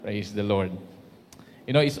Praise the Lord.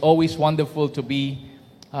 You know, it's always wonderful to be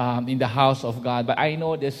in the house of God. But I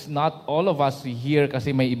know there's not all of us here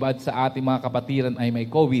kasi may iba sa ating mga kapatiran ay may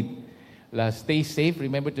COVID. Stay safe.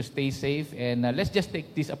 Remember to stay safe. And let's just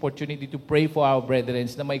take this opportunity to pray for our brethren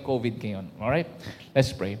na may COVID ngayon. Alright? Let's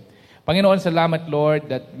pray. Panginoon, salamat, Lord,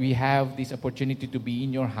 that we have this opportunity to be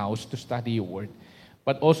in your house to study your word.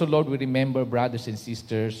 But also, Lord, we remember brothers and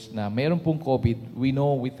sisters na mayroon pong COVID. We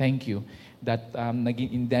know, we thank you that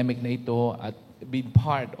naging endemic na ito at being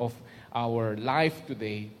part of our life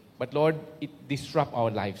today. But Lord, it disrupt our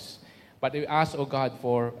lives. But we ask, oh God,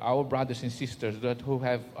 for our brothers and sisters that who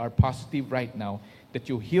are positive right now, that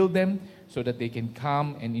you heal them so that they can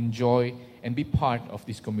come and enjoy and be part of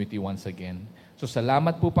this community once again. So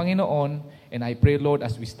salamat po, Panginoon, and I pray, Lord,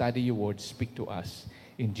 as we study your word, speak to us.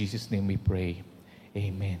 In Jesus' name we pray.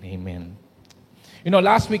 Amen, amen. You know,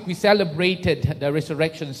 last week we celebrated the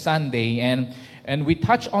Resurrection Sunday, and we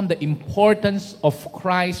touched on the importance of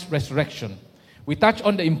Christ's resurrection. We touched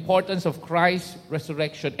on the importance of Christ's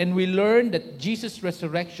resurrection, and we learned that Jesus'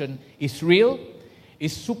 resurrection is real,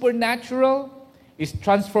 is supernatural, is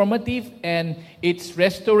transformative, and it's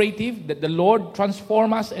restorative, that the Lord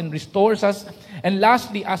transforms us and restores us. And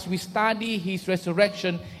lastly, as we study His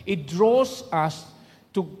resurrection, it draws us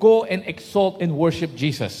to go and exalt and worship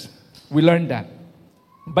Jesus. We learned that.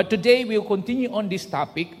 But today, we'll continue on this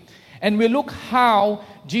topic, and we'll look how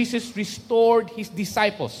Jesus restored His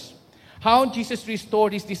disciples. How Jesus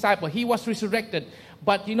restored His disciples. He was resurrected.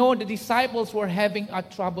 But you know, the disciples were having a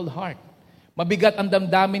troubled heart. Mabigat ang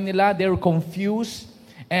damdamin nila. They were confused.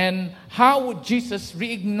 And how would Jesus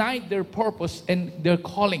reignite their purpose and their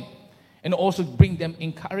calling? And also bring them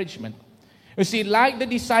encouragement. You see, like the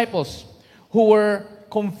disciples who were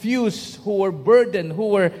confused, who were burdened, who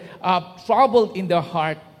were troubled in their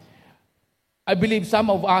heart, I believe some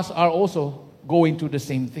of us are also going through the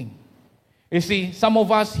same thing. You see, some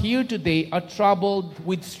of us here today are troubled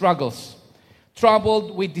with struggles,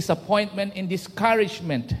 troubled with disappointment and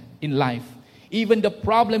discouragement in life. Even the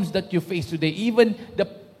problems that you face today, even the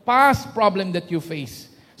past problem that you face.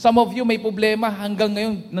 Some of you may problema hanggang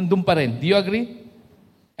ngayon nandun pa rin. Do you agree?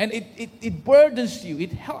 And it burdens you.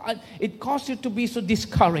 It causes you to be so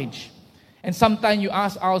discouraged. And sometimes you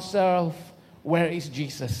ask ourselves, where is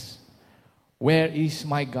Jesus? Where is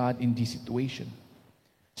my God in this situation?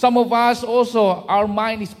 Some of us also, our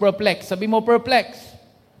mind is perplexed. Sabi mo, perplexed.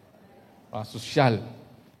 Sosyal.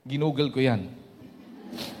 Ginugol ko yan.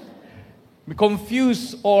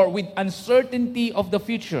 Confused or with uncertainty of the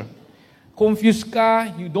future. Confused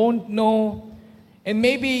ka, you don't know. And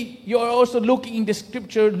maybe you're also looking in the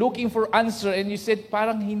scripture, looking for answer, and you said,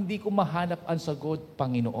 parang hindi ko mahanap ang sagot,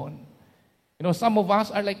 Panginoon. You know, some of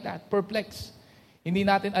us are like that, perplexed. Hindi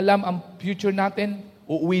natin alam ang future natin.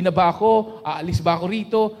 Uuwi na ba ako? Aalis ba ako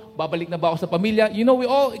rito? Babalik na ba ako sa pamilya? You know, we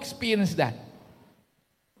all experience that.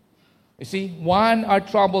 You see, one are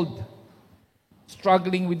troubled,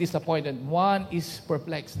 struggling with disappointment. One is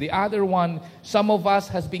perplexed. The other one, some of us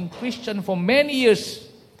has been Christian for many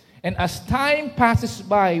years. And as time passes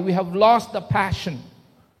by, we have lost the passion.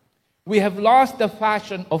 We have lost the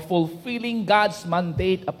passion of fulfilling God's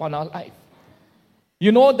mandate upon our life.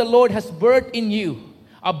 You know, the Lord has birthed in you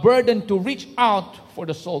a burden to reach out for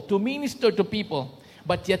the soul, to minister to people.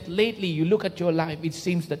 But yet lately, you look at your life, it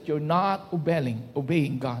seems that you're not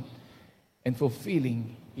obeying God and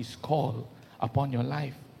fulfilling His call upon your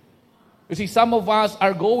life. You see, some of us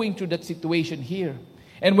are going through that situation here.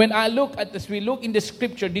 And when I look at this, we look in the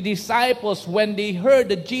scripture, the disciples, when they heard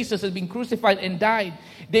that Jesus had been crucified and died,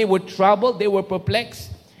 they were troubled, they were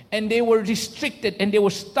perplexed, and they were restricted, and they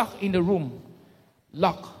were stuck in the room,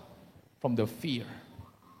 locked from the fear.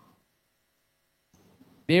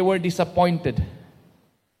 They were disappointed.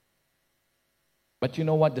 But you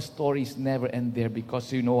know what? The stories never end there,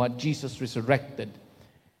 because you know what? Jesus resurrected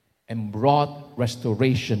and brought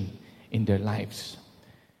restoration in their lives.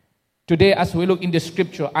 Today, as we look in the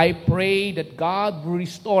scripture, I pray that God will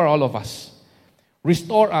restore all of us.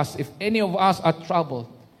 Restore us if any of us are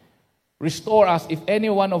troubled. Restore us if any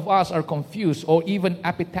one of us are confused or even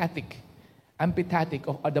apathetic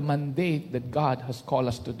of the mandate that God has called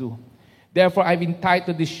us to do. Therefore, I've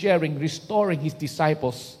entitled this sharing, Restoring His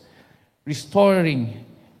Disciples. Restoring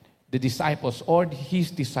the disciples or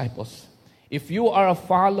His disciples. If you are a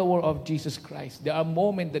follower of Jesus Christ, there are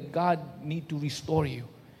moments that God needs to restore you.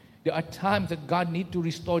 There are times that God needs to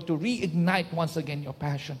restore, to reignite once again your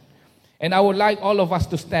passion. And I would like all of us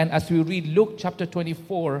to stand as we read Luke chapter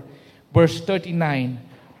 24, verse 39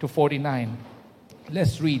 to 49.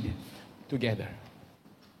 Let's read together.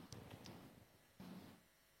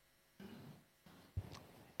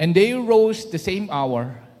 And they rose the same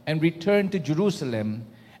hour and returned to Jerusalem,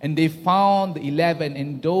 and they found the 11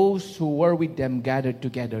 and those who were with them gathered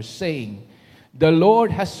together, saying, "The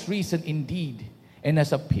Lord has risen indeed, and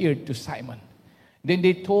has appeared to Simon." Then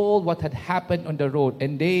they told what had happened on the road,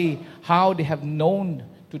 and how they have known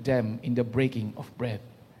to them in the breaking of bread.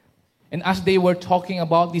 And as they were talking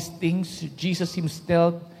about these things, Jesus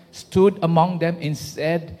himself stood among them and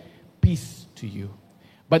said, "Peace to you."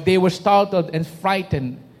 But they were startled and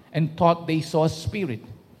frightened and thought they saw a spirit.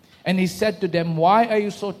 And he said to them, "Why are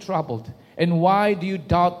you so troubled? And why do you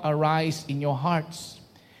doubt arise in your hearts?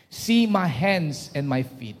 See my hands and my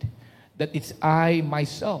feet, that it's I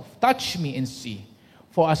myself. Touch me and see.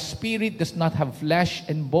 For a spirit does not have flesh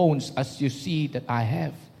and bones as you see that I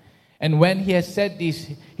have." And when he had said this,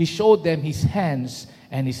 he showed them his hands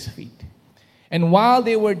and his feet. And while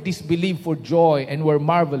they were disbelieved for joy and were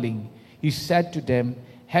marveling, he said to them,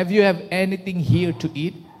 "Have you anything here to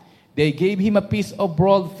eat?" They gave him a piece of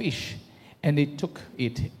broiled fish, and they took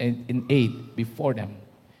it and ate before them.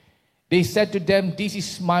 They said to them, "This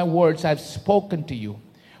is my words I have spoken to you,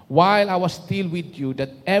 while I was still with you,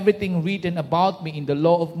 that everything written about me in the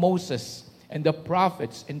law of Moses and the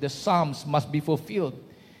prophets and the Psalms must be fulfilled."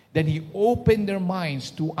 Then he opened their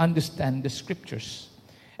minds to understand the scriptures.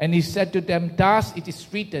 And he said to them, "Thus it is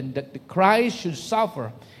written that the Christ should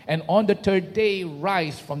suffer, and on the third day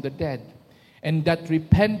rise from the dead, and that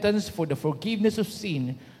repentance for the forgiveness of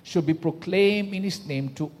sin should be proclaimed in his name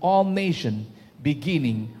to all nations,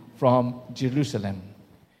 beginning from Jerusalem.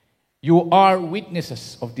 You are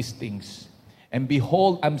witnesses of these things. And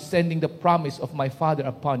behold, I'm sending the promise of my Father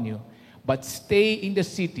upon you. But stay in the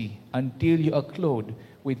city until you are clothed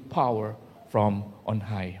with power from on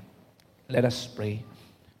high." Let us pray.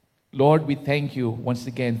 Lord, we thank you once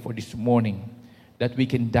again for this morning that we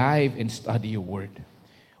can dive and study your word.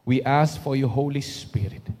 We ask for your Holy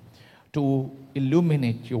Spirit to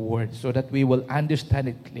illuminate your word so that we will understand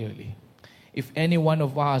it clearly. If any one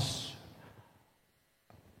of us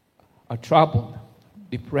are troubled,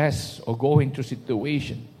 depressed, or going through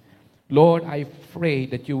situation, Lord, I pray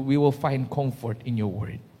that we will find comfort in your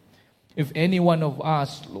word. If any one of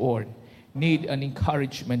us, Lord, need an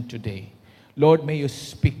encouragement today, Lord, may you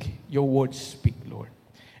speak, your word speak, Lord.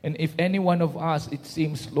 And if any one of us, it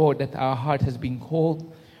seems, Lord, that our heart has been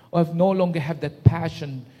cold, or no longer have that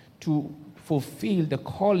passion to fulfill the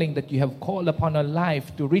calling that you have called upon our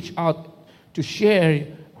life, to reach out, to share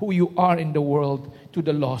who you are in the world to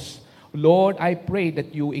the lost, Lord, I pray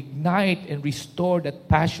that you ignite and restore that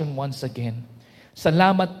passion once again.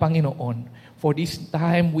 Salamat, Panginoon, for this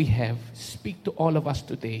time we have. Speak to all of us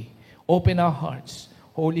today. Open our hearts.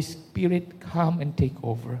 Holy Spirit, come and take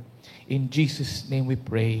over. In Jesus' name we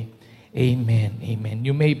pray. Amen. Amen.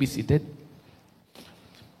 You may be seated.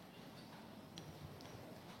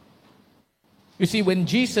 You see, when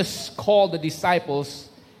Jesus called the disciples,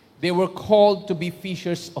 they were called to be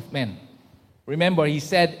fishers of men. Remember, he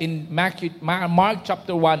said in Mark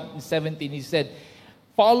chapter 1:17, he said,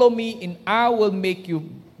 "Follow me and I will make you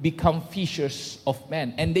become fishers of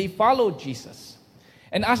men." And they followed Jesus.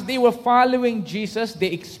 And as they were following Jesus, they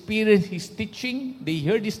experienced his teaching, they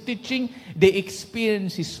heard his teaching, they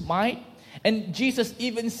experienced his might, and Jesus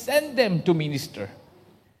even sent them to minister.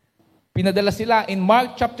 Pinadala sila in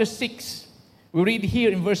Mark chapter 6. We read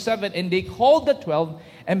here in verse 7, "And they called the 12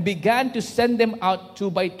 and began to send them out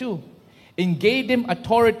two by two, and gave them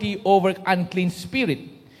authority over unclean spirit."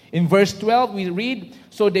 In verse 12 we read,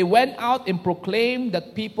 "So they went out and proclaimed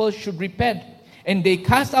that people should repent. And they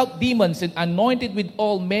cast out demons and anointed with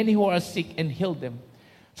oil many who are sick and healed them."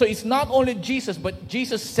 So it's not only Jesus, but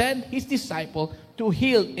Jesus sent his disciple to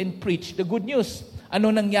heal and preach the good news. Ano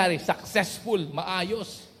nangyari? Successful,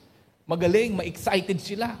 maayos, magaling, ma-excited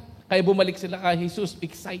sila. Kaya bumalik sila kay Jesus,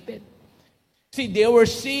 excited. See, they were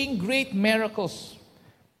seeing great miracles,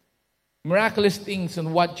 miraculous things in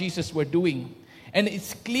what Jesus were doing. And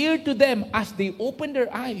it's clear to them as they open their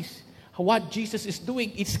eyes what Jesus is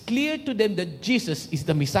doing. It's clear to them that Jesus is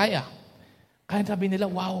the Messiah. Kaya sabi nila,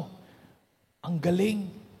 wow, ang galing.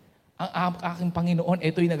 Ang aking Panginoon,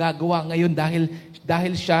 ito'y nagagawa ngayon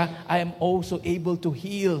dahil siya, I am also able to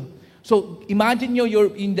heal. So imagine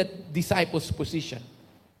you're in that disciples' position.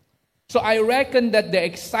 So I reckon that the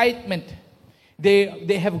excitement,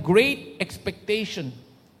 they have great expectation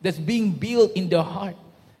that's being built in their heart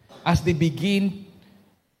as they begin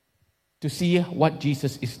to see what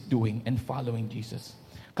Jesus is doing and following Jesus.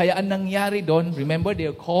 Kaya ang nangyari doon, remember, they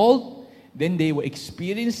are called, then they were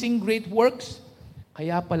experiencing great works.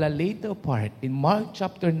 Kaya pala later part, in Mark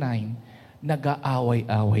chapter 9,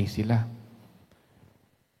 nag-aaway-away sila.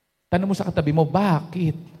 Tanong mo sa katabi mo,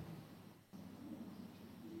 bakit?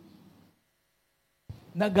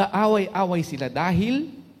 Nag-aaway-away sila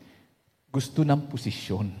dahil gusto ng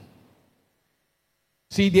posisyon.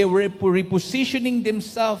 See, they were repositioning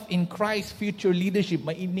themselves in Christ's future leadership.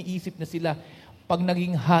 May iniisip na sila, pag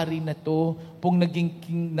naging hari na to, pag naging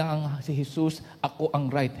king na ang si Jesus, ako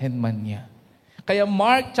ang right-hand man niya. Kaya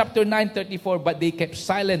Mark chapter 9:34, but they kept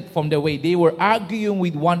silent from the way. They were arguing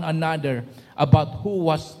with one another about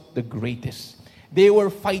who was the greatest. They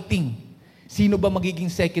were fighting. Sino ba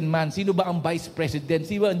magiging second man? Sino ba ang vice president?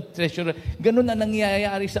 Sino ba ang treasurer? Ganun na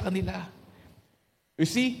nangyayari sa kanila. You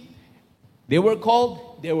see, they were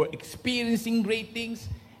called, they were experiencing great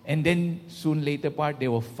things, and then soon later part,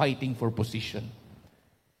 they were fighting for position.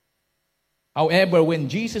 However,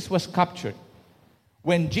 when Jesus was captured,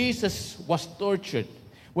 when Jesus was tortured,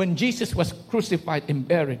 when Jesus was crucified and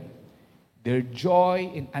buried, their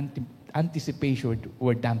joy and anticipation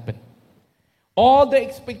were dampened. All their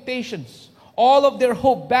expectations, all of their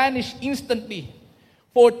hope vanished instantly.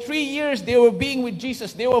 For 3 years, they were being with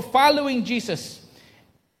Jesus. They were following Jesus.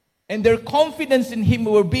 And their confidence in Him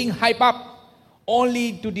were being hyped up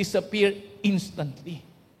only to disappear instantly.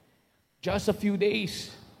 Just a few days.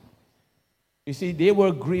 You see, they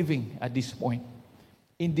were grieving at this point.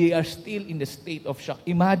 And they are still in the state of shock.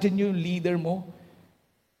 Imagine yung leader mo,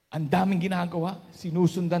 ang daming ginagawa,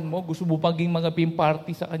 sinusundan mo, gusto mo paging mga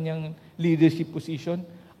pimparty sa kanyang leadership position,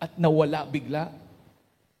 at nawala bigla.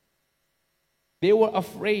 They were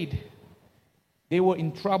afraid. They were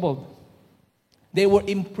in trouble. They were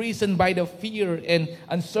imprisoned by the fear and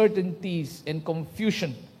uncertainties and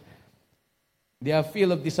confusion. They are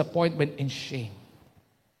filled of disappointment and shame.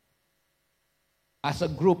 As a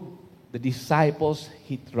group, the disciples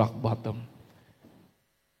hit rock bottom.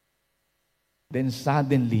 Then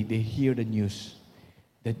suddenly, they hear the news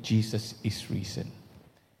that Jesus is risen.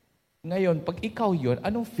 Ngayon, pag ikaw yun,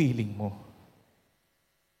 anong feeling mo?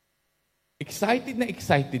 Excited na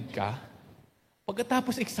excited ka?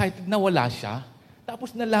 Pagkatapos excited na wala siya,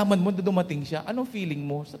 tapos nalaman mo na dumating siya, anong feeling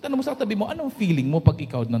mo? Sa tanong mo sa tabi mo, anong feeling mo pag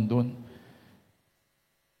ikaw nandun?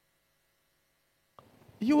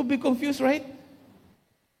 You will be confused, right?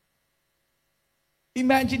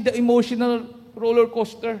 Imagine the emotional roller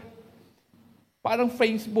coaster. Parang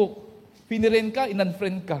Facebook. Finiren ka,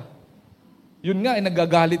 in-unfriend ka. Yun nga,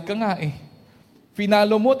 nagagalit ka nga eh.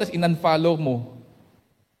 Finalo mo, tas in-unfollow mo.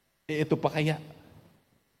 Ito pa kaya.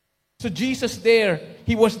 So Jesus there,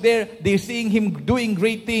 He was there, they're seeing Him doing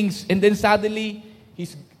great things, and then suddenly,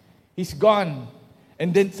 He's gone.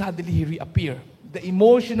 And then suddenly, He reappeared. The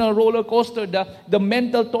emotional roller coaster, the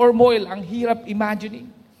mental turmoil, ang hirap imagining.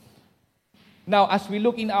 Now, as we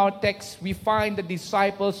look in our text, we find the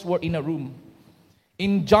disciples were in a room.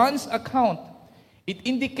 In John's account, it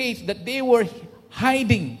indicates that they were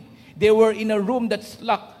hiding. They were in a room that's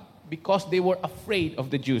locked because they were afraid of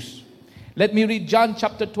the Jews. Let me read John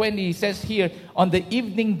chapter 20. It says here, on the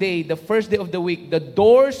evening day, the first day of the week, the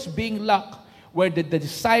doors being locked where the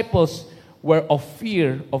disciples were of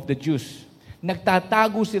fear of the Jews.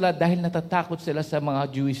 Nagtatago sila dahil natatakot sila sa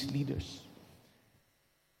mga Jewish leaders.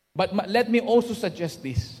 But let me also suggest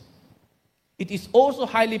this. It is also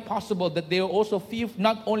highly possible that they were also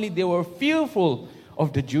not only they were fearful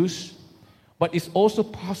of the Jews, but it's also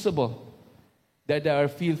possible that they are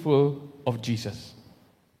fearful of Jesus.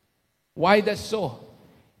 Why that's so?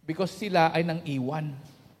 Because sila ay nang iwan.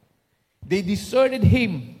 They deserted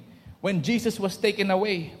Him when Jesus was taken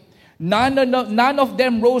away. None of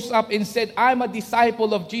them rose up and said, I'm a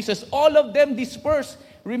disciple of Jesus. All of them dispersed.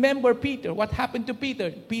 Remember Peter. What happened to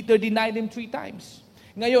Peter? Peter denied Him 3 times.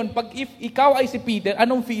 Ngayon, if ikaw ay si Peter,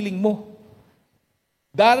 anong feeling mo?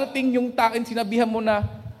 Darating yung takin, sinabihan mo na,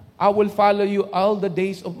 I will follow you all the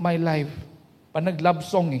days of my life. Panag-love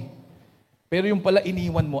song eh. Pero yung pala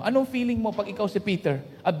iniwan mo. Anong feeling mo pag ikaw si Peter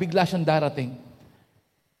at bigla siyang darating?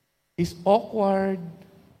 It's awkward.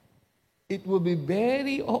 It will be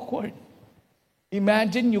very awkward.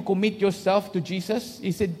 Imagine you commit yourself to Jesus.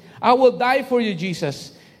 He said, I will die for you,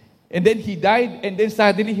 Jesus. And then He died, and then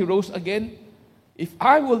suddenly He rose again. If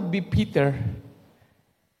I will be Peter,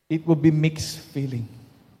 it will be mixed feeling.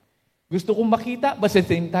 Gusto kong makita, but at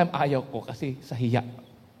the same time, ayaw ko kasi sa hiya.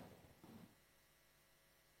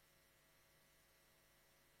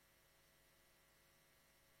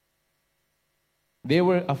 They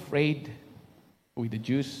were afraid with the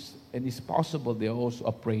Jews, and it's possible they are also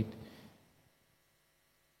afraid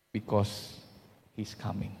because He's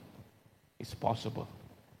coming. It's possible.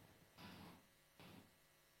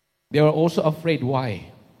 They are also afraid.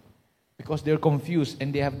 Why? Because they're confused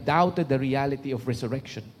and they have doubted the reality of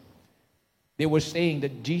resurrection. They were saying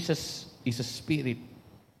that Jesus is a spirit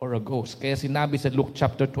or a ghost. Kaya sinabi sa Luke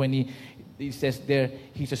chapter 20, it says there,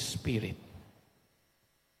 He's a spirit.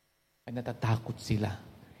 Ay natatakot sila.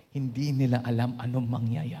 Hindi nila alam anong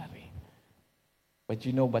mangyayari.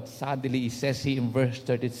 But suddenly, it says here in verse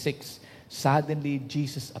 36, suddenly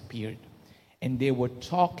Jesus appeared. And they were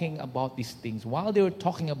talking about these things. While they were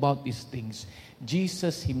talking about these things,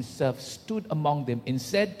 Jesus himself stood among them and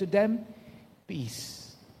said to them,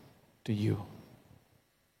 peace to you.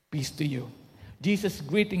 Peace to you. Jesus'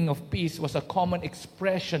 greeting of peace was a common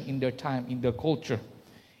expression in their time, in their culture.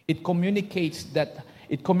 It communicates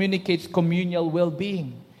communal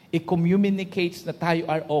well-being. It communicates na tayo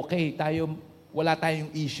are okay, wala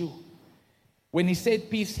tayong issue. When he said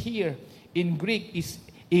peace here, in Greek is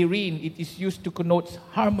eirene. It is used to connote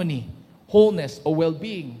harmony, wholeness, or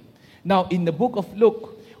well-being. Now, in the book of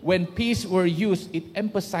Luke, when peace were used, it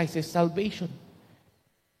emphasizes salvation.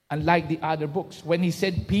 Unlike the other books. When he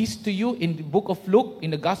said peace to you in the book of Luke,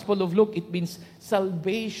 in the Gospel of Luke, it means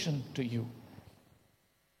salvation to you.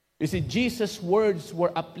 You see, Jesus' words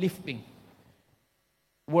were uplifting.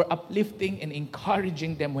 And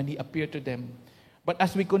encouraging them when he appeared to them. But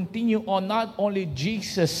as we continue on, not only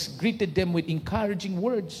Jesus greeted them with encouraging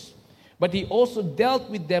words, but he also dealt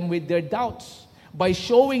with them with their doubts by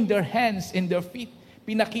showing their hands and their feet.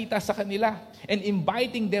 Pinakita sa kanila and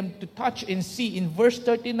inviting them to touch and see. In verse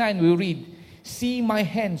 39, we read, see my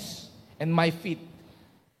hands and my feet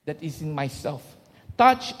that is in myself.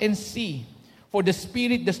 Touch and see, for the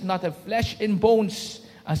spirit does not have flesh and bones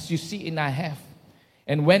as you see and I have.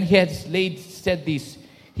 And when he had said this,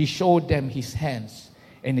 he showed them his hands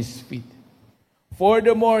and his feet.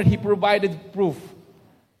 Furthermore, he provided proof.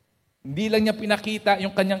 Hindi lang niya pinakita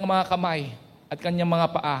yung kanyang mga kamay at kanyang mga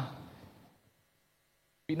paa.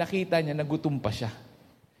 Pinakita niya na gutom pa siya.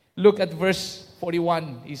 Look at verse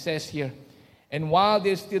 41. He says here, and while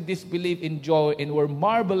they still disbelieved in joy and were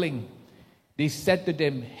marveling, they said to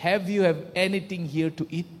them, have you anything here to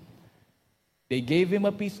eat? They gave him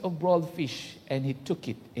a piece of broiled fish, and he took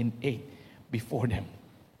it and ate before them.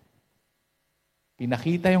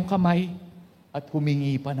 Pinakita yung kamay at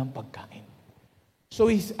humingi pa ng pagkain. So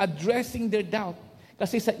he's addressing their doubt.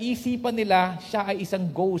 Kasi sa isipan nila, siya ay isang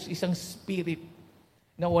ghost, isang spirit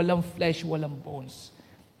na walang flesh, walang bones.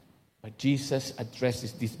 But Jesus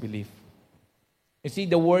addresses disbelief. You see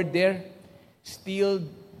the word there? Still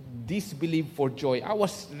disbelief for joy. I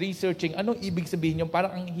was researching, anong ibig sabihin yun?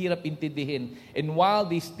 Parang ang hirap intindihin. And while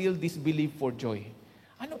they still disbelieve for joy.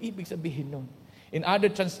 Anong ibig sabihin nun? In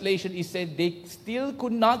other translation, it said they still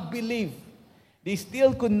could not believe. They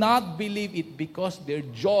still could not believe it because their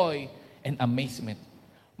joy and amazement.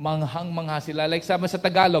 Manghang-mangha sila. Like sama sa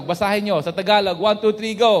Tagalog. Basahin nyo. Sa Tagalog. 1, 2,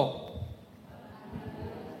 3, go.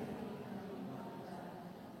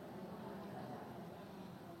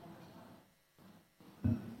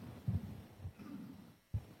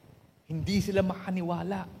 Hindi sila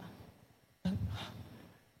makaniwala.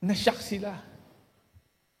 Nashock sila.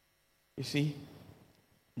 You see,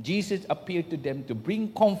 Jesus appeared to them to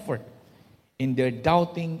bring comfort in their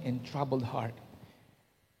doubting and troubled heart.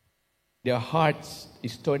 Their hearts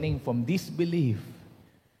is turning from disbelief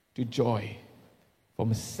to joy,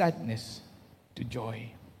 from sadness to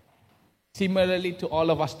joy. Similarly to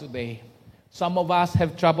all of us today, some of us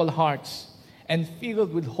have troubled hearts and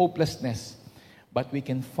filled with hopelessness, but we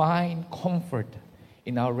can find comfort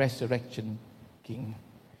in our resurrection King.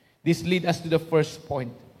 This leads us to the first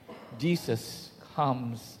point. Jesus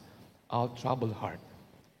calms our troubled heart.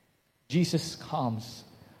 Jesus calms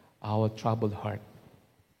our troubled heart.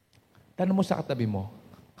 Tanong mo sa katabi mo,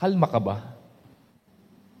 kalma ka ba?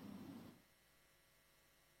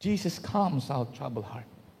 Jesus calms our troubled heart.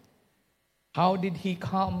 How did He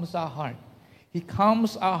calms our heart? He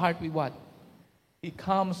calms our heart with what? He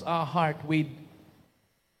calms our heart with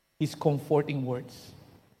His comforting words.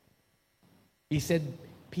 He said,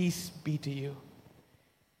 peace be to you.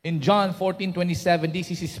 In John 14:27,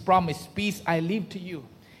 this is His promise. Peace I leave to you.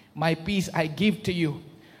 My peace I give to you.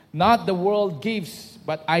 Not the world gives,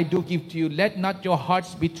 but I do give to you. Let not your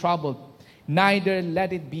hearts be troubled, neither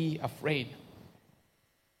let it be afraid.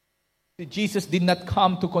 Jesus did not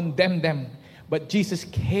come to condemn them, but Jesus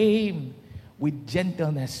came with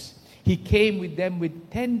gentleness. He came with them with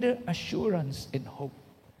tender assurance and hope.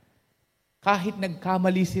 Kahit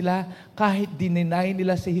nagkamali sila, kahit dininay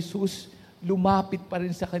nila si Jesus, lumapit pa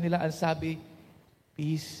rin sa kanila ang sabi,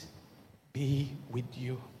 peace be with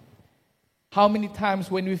you. How many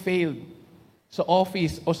times when we failed sa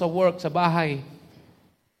office o sa work, sa bahay,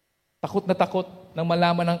 takot na takot nang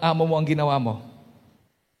malaman ng amo mo ang ginawa mo?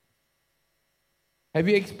 Have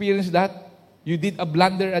you experienced that? You did a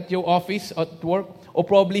blunder at your office, at work, o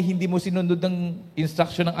probably hindi mo sinunod ng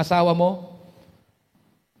instruction ng asawa mo?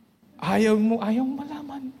 Ayaw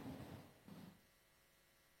malaman.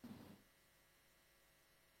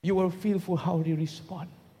 You were fearful how they respond.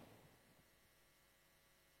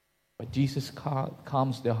 But Jesus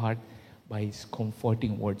calms their heart by His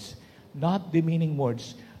comforting words. Not demeaning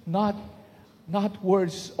words. Not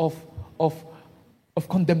words of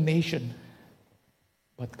condemnation.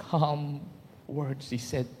 But calm words. He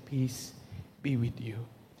said, peace be with you.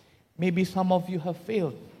 Maybe some of you have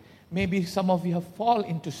failed. Maybe some of you have fallen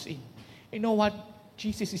into sin. You know what?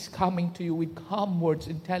 Jesus is coming to you with calm words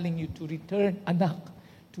and telling you to return, anak,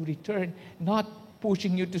 to return. Not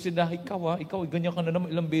pushing you to say, ikaw, ganyan ka na naman,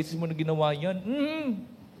 ilang beses mo na ginawa yan.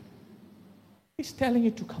 He's telling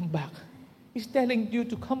you to come back. He's telling you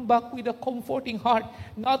to come back with a comforting heart,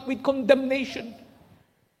 not with condemnation.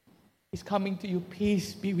 He's coming to you,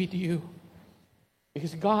 peace be with you.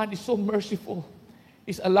 Because God is so merciful.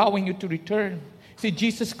 He's allowing you to return. See,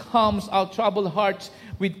 Jesus calms our troubled hearts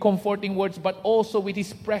with comforting words, but also with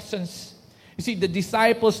His presence. You see, the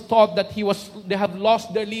disciples thought that they have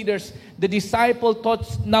lost their leaders. The disciple thought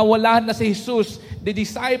na wala na si Jesus. The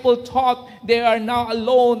disciple thought they are now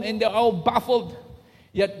alone and they are all baffled.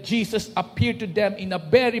 Yet Jesus appeared to them in a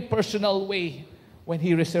very personal way when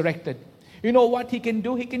He resurrected. You know what He can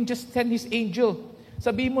do? He can just send His angel.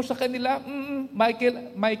 Sabihin mo sa kanila,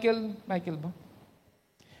 Michael ba?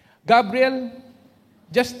 Gabriel,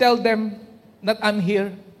 just tell them that I'm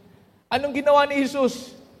here. Anong ginawa ni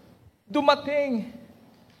Jesus? Dumating.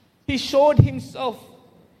 He showed Himself.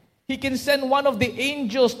 He can send one of the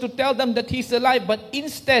angels to tell them that He's alive, but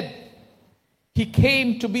instead, He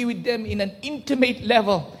came to be with them in an intimate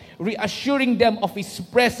level, reassuring them of His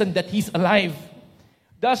presence that He's alive.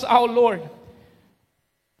 That's our Lord.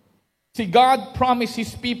 See, God promised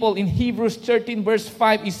His people in Hebrews 13 verse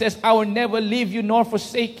 5, He says, I will never leave you nor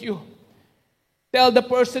forsake you. Tell the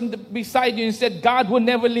person beside you and said, God will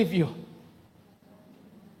never leave you.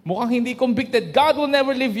 Mukhang hindi convicted, God will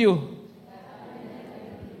never leave you.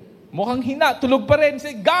 Mukhang hina, tulog pa rin.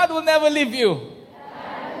 Say, God will never leave you.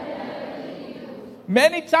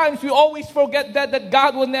 Many times we always forget that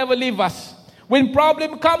God will never leave us. When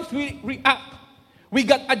problem comes, we react. We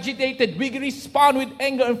get agitated. We respond with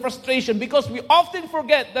anger and frustration because we often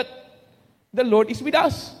forget that the Lord is with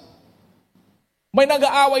us. May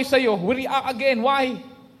nag-aaway sa'yo, we react again. Why?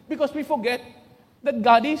 Because we forget that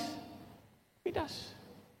God is with us.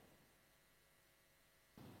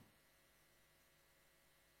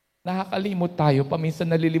 Nakakalimot tayo, paminsan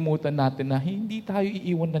nalilimutan natin na hindi tayo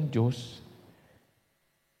iiwan ng Diyos.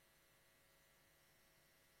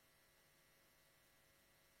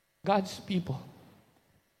 God's people,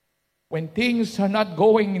 when things are not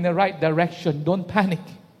going in the right direction, don't panic.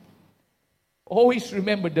 Always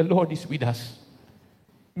remember the Lord is with us.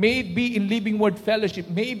 May it be in Living Word Fellowship,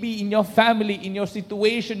 maybe in your family, in your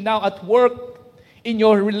situation now at work, in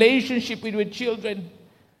your relationship with your children.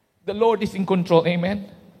 The Lord is in control. Amen.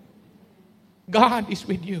 God is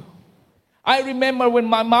with you. I remember when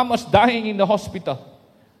my mom was dying in the hospital.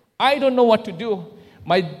 I don't know what to do.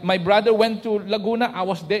 My brother went to Laguna. I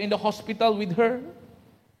was there in the hospital with her.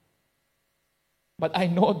 But I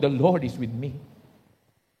know the Lord is with me.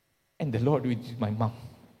 And the Lord is with my mom.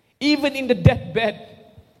 Even in the deathbed,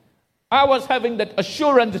 I was having that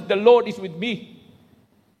assurance that the Lord is with me.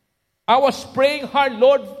 I was praying hard,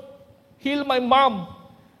 Lord, heal my mom.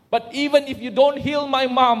 But even if you don't heal my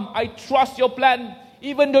mom, I trust your plan.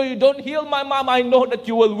 Even though you don't heal my mom, I know that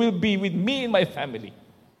you will be with me and my family.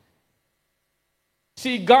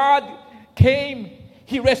 See, God came,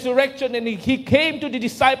 He resurrected, and He came to the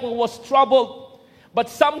disciple who was troubled. But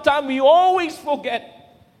sometimes we always forget.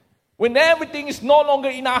 When everything is no longer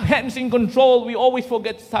in our hands, in control, we always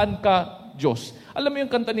forget, saan ka, Diyos? Alam mo yung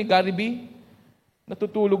kanta ni Gary B?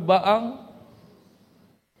 Natutulog ba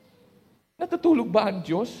ang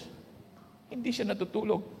Diyos? Hindi siya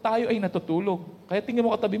natutulog. Tayo ay natutulog. Kaya tingin mo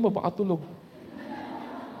katabi mo, baka tulog.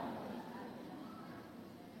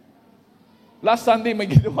 Last Sunday, may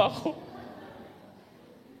ginawa ko.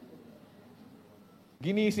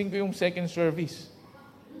 Ginising ko yung second service.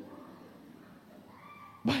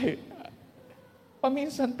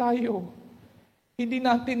 Paminsan tayo, hindi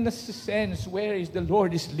natin nasa-sense where is the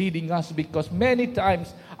Lord is leading us because many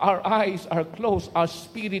times our eyes are closed, our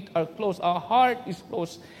spirit are closed, our heart is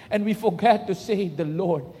closed, and we forget to say the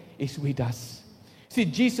Lord is with us. See,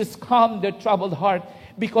 Jesus calmed their troubled heart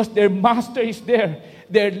because their master is there,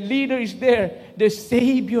 their leader is there, their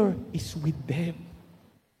Savior is with them.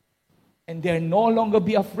 And they are no longer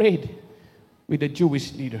be afraid with the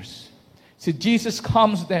Jewish leaders. See, Jesus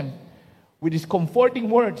calms them with His comforting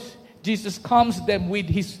words. Jesus calms them with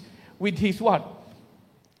his what?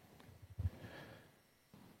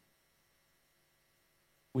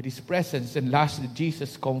 With His presence. And lastly,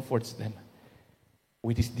 Jesus comforts them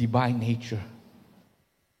with His divine nature.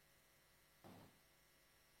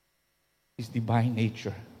 His divine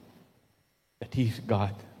nature, that He is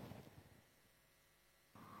God.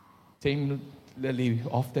 Similarly,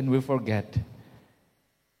 often we forget,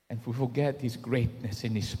 and we forget His greatness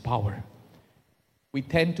and His power. We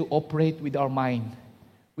tend to operate with our mind,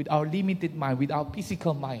 with our limited mind, with our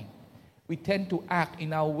physical mind. We tend to act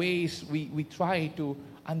in our ways. We try to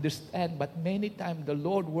understand, but many times the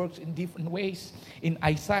Lord works in different ways. In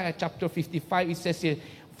Isaiah chapter 55, it says here,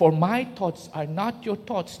 "For my thoughts are not your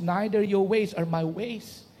thoughts, neither your ways are my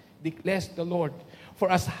ways, declares the Lord. For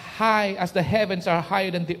as high as the heavens are higher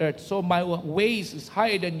than the earth, so my ways is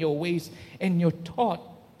higher than your ways, and your thoughts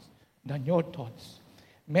than your thoughts."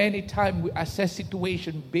 Many times we assess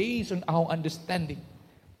situation based on our understanding,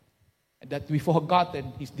 that we've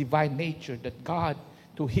forgotten His divine nature, that God,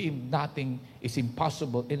 to Him, nothing is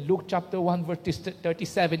impossible. In Luke chapter 1, verse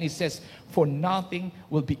 37, it says, "For nothing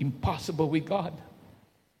will be impossible with God."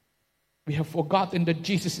 We have forgotten that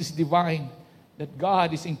Jesus is divine, that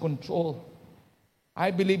God is in control.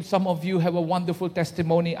 I believe some of you have a wonderful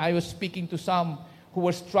testimony. I was speaking to some who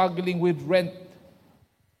were struggling with rent.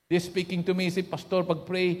 They're speaking to me, say, "Pastor,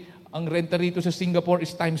 pag-pray, ang renta rito sa Singapore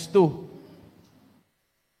is times 2.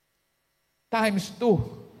 Times 2.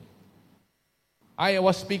 I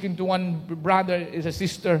was speaking to one brother, is a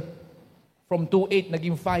sister, from 2,800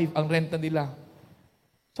 naging 5 ang renta nila.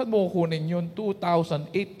 Saan mo kukunin yun?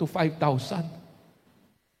 2,008 to 5,000.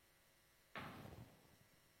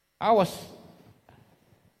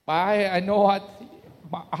 I know what,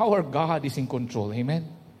 our God is in control. Amen?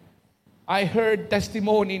 I heard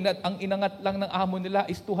testimony that ang inangat lang ng amo nila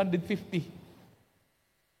is 250.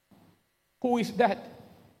 Who is that?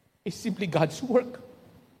 It's simply God's work.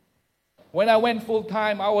 When I went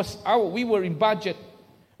full-time, we were in budget.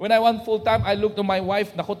 When I went full-time, I looked to my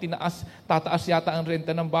wife, naku, tataas yata ang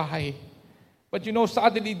renta ng bahay. But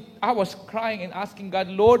suddenly, I was crying and asking God,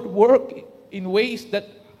 "Lord, work in ways that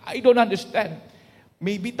I don't understand."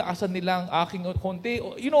 Maybe taasan nila ang aking konti.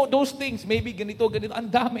 Those things. Maybe ganito, ang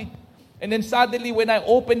dami. And then suddenly, when I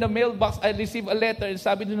opened the mailbox, I received a letter. And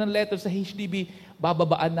sabi doon ng letter sa HDB,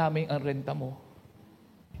 "Bababaan namin ang renta mo."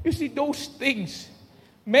 You see, those things,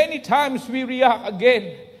 many times we react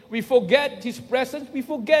again. We forget His presence. We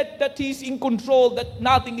forget that He is in control, that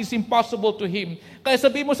nothing is impossible to Him. Kaya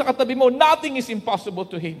sabi mo sa katabi mo, nothing is impossible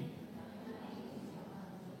to Him.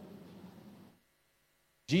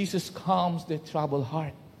 Jesus calms the troubled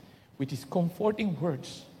heart with His comforting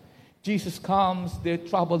words. Jesus calms the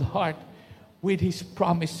troubled heart with His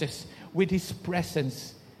promises, with His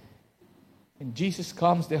presence. And Jesus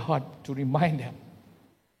calms the heart to remind them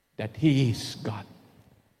that He is God.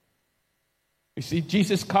 You see,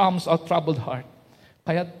 Jesus calms our troubled heart.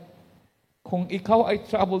 Kaya kung ikaw ay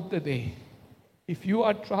troubled today, if you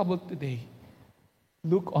are troubled today,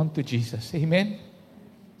 look unto Jesus. Amen?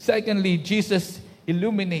 Secondly, Jesus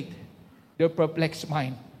illuminate their perplexed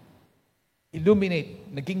mind.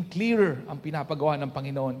 Illuminate. Naging clearer ang pinapagawa ng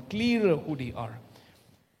Panginoon. Clearer who they are.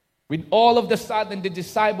 When all of the sudden, the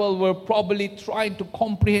disciples were probably trying to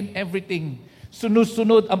comprehend everything.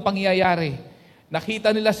 Sunod-sunod ang pangyayari.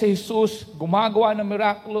 Nakita nila si Jesus gumagawa ng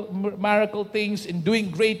miracle things and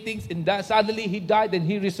doing great things, and suddenly He died and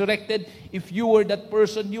He resurrected. If you were that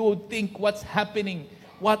person, you would think, what's happening?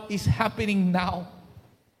 What is happening now?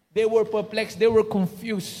 They were perplexed. They were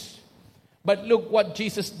confused. But look what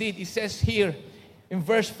Jesus did. He says here in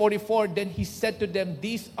verse 44, "Then He said to them,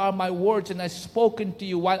 These are my words, and I've spoken to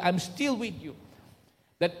you while I'm still with you,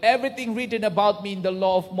 that everything written about me in the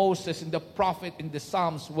law of Moses, in the prophet, in the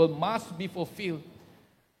Psalms must be fulfilled."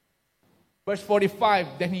 Verse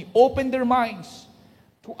 45, "Then He opened their minds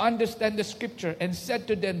to understand the scripture and said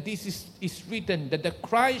to them, This is written, that the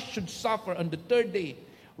Christ should suffer on the third day,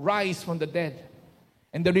 rise from the dead,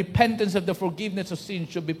 and the repentance of the forgiveness of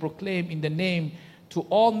sins should be proclaimed in the name to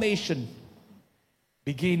all nations,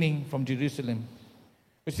 beginning from Jerusalem."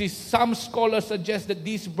 You see, some scholars suggest that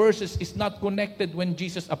these verses is not connected when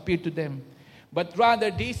Jesus appeared to them, but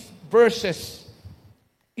rather these verses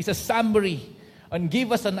is a summary and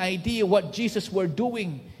give us an idea what Jesus were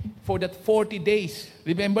doing for that 40 days.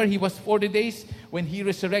 Remember, He was 40 days when He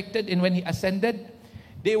resurrected and when He ascended.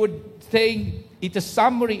 They were saying it's a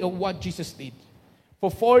summary of what Jesus did. For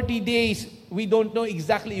 40 days, we don't know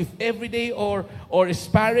exactly if every day or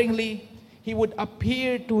sparingly, He would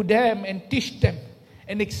appear to them and teach them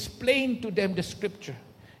and explain to them the scripture.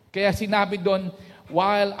 Kaya sinabi doon,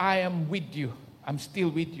 "While I am with you, I'm still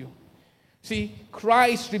with you." See,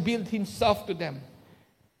 Christ revealed Himself to them.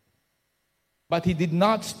 But He did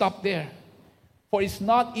not stop there. For it's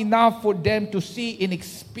not enough for them to see and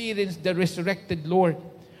experience the resurrected Lord.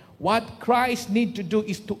 What Christ needs to do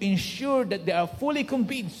is to ensure that they are fully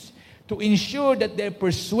convinced, to ensure that they're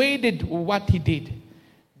persuaded of what He did.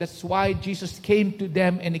 That's why Jesus came to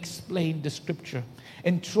them and explained the Scripture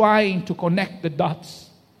and trying to connect the dots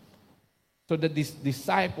so that these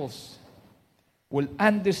disciples will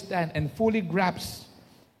understand and fully grasp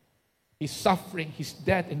His suffering, His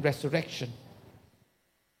death, and resurrection.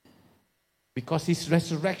 Because His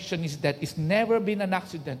resurrection is that it's never been an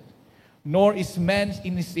accident, nor is man's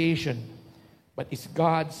initiation, but it's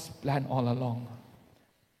God's plan all along.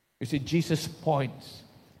 You see, Jesus points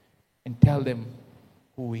and tell them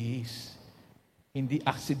who He is. Hindi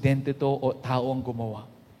aksidente to o tao ang gumawa,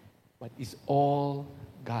 but it's all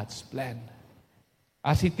God's plan.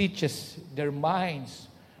 As He teaches, their minds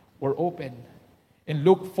were open. In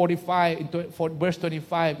Luke 45, verse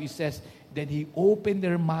 25, He says, then He opened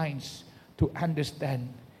their minds to understand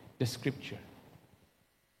the Scripture.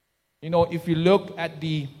 You know, if you look at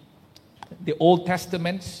the Old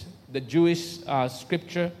Testaments, the Jewish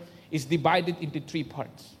Scripture is divided into three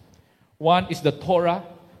parts. One is the Torah,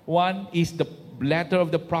 one is the letter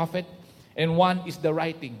of the prophet, and one is the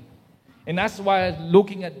writing. And that's why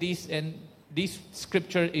looking at this, and this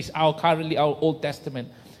Scripture is currently our Old Testament.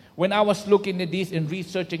 When I was looking at this and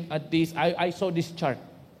researching at this, I saw this chart.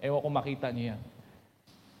 Ewan ko makita niya.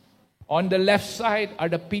 On the left side are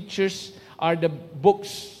the pictures, are the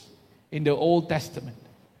books in the Old Testament.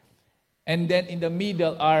 And then in the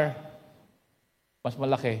middle are, mas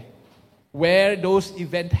malaki, where those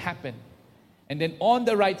events happen. And then on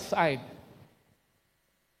the right side,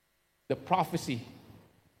 the prophecy.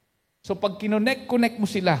 So pag connect mo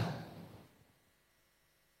sila,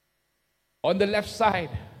 on the left side,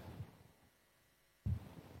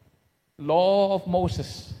 law of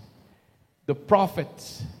Moses, the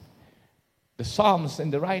prophets, the Psalms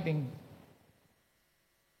and the writing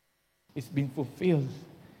is being fulfilled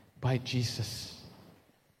by Jesus.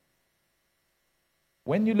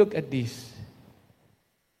 When you look at this,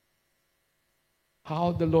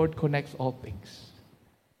 how the Lord connects all things,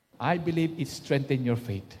 I believe it strengthens your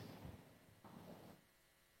faith.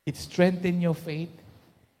 It strengthens your faith.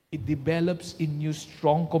 It develops in you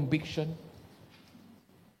strong conviction.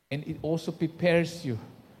 And it also prepares you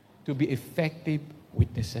to be effective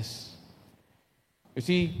witnesses. You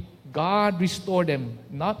see, God restored them,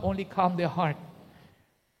 not only calm their heart,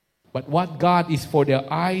 but what God is for their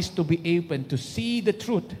eyes to be open to see the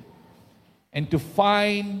truth and to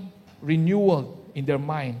find renewal in their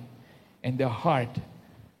mind and their heart.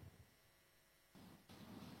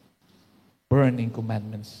 Burning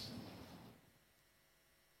commandments.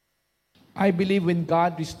 I believe when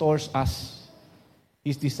God restores us,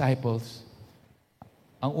 His disciples,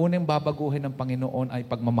 ang unang babaguhin ng Panginoon ay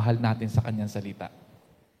pagmamahal natin sa Kanyang salita.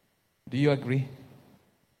 Do you agree?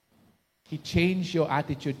 He changed your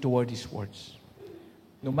attitude toward His words.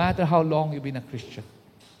 No matter how long you've been a Christian.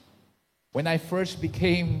 When I first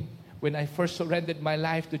surrendered my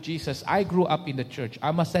life to Jesus, I grew up in the church.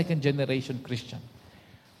 I'm a second-generation Christian.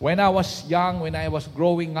 When I was young, when I was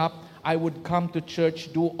growing up, I would come to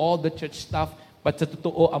church, do all the church stuff, but sa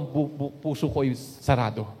totoo, ang puso ko ay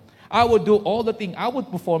sarado. I would do all the things. I would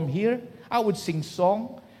perform here. I would sing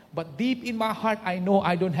song. But deep in my heart, I know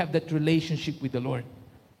I don't have that relationship with the Lord.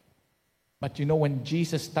 But you know, when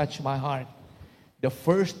Jesus touched my heart, the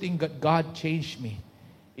first thing that God changed me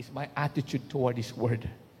is my attitude toward His Word.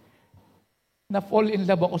 Na-fall in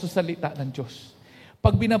love ako sa salita ng Diyos.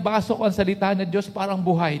 Pag binabasa ko ang salita ng Diyos, parang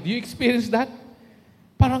buhay. Do you experience that?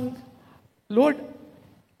 Parang, Lord,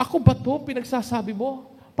 ako ba ito pinagsasabi mo?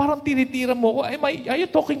 Parang tinitira mo ko. Are you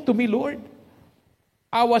talking to me, Lord?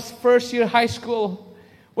 I was first year high school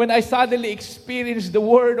when I suddenly experienced the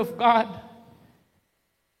Word of God.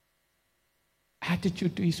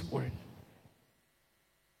 Attitude to His Word.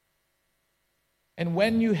 And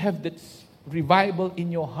when you have that revival in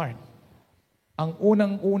your heart, ang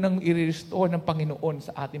unang-unang i-restore ng Panginoon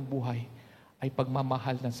sa ating buhay ay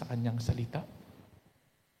pagmamahal na sa Kanyang salita.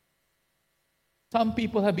 Some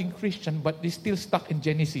people have been Christian but they still stuck in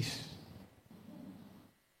Genesis.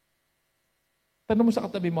 Tanong mo sa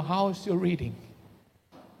katabi mo, how's your reading?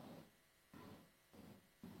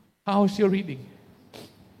 How's your reading?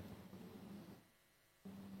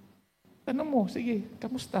 Tanong mo, sige,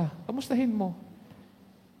 kamusta? Kamustahin mo?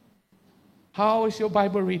 How is your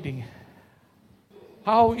Bible reading?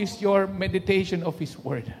 How is your meditation of His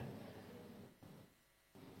Word?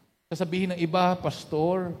 Sasabihin ng iba,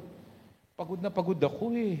 Pastor, pagod na pagod ako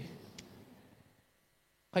eh.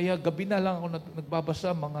 Kaya gabi na lang ako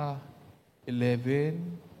nagbabasa mga 11,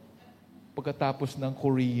 pagkatapos ng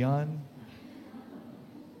Korean.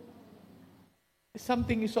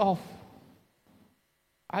 something is off.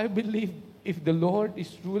 I believe if the Lord is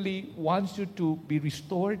truly wants you to be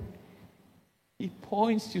restored, He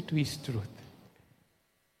points you to His truth.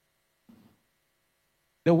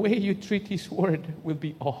 The way you treat His word will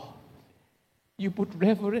be awe. You put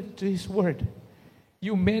reverence to His word.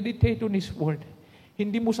 You meditate on His word.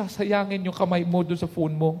 Hindi mo sasayangin yung kamay mo doon sa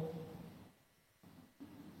phone mo.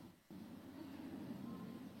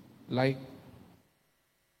 Like,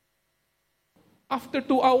 after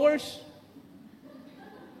 2 hours,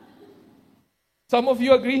 some of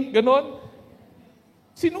you agree? Ganon?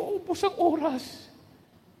 Sinuubos ang oras.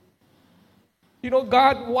 You know,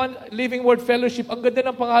 God, one Living Word Fellowship, ang ganda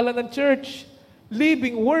ng pangalan ng church.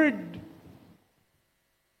 Living Word.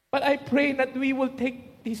 But I pray that we will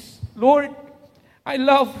take this. Lord, I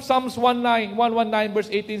love Psalms 119 verse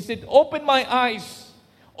 18 said, open my eyes,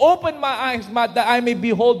 that I may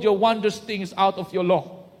behold your wondrous things out of your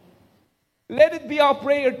law. Let it be our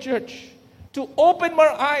prayer, church, to open my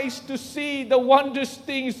eyes to see the wondrous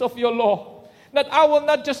things of your law. That I will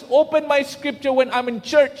not just open my scripture when I'm in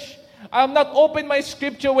church. I will not open my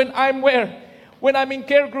scripture when I'm where? When I'm in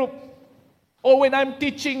care group, or when I'm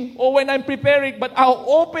teaching, or when I'm preparing, but I'll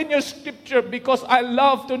open your scripture because I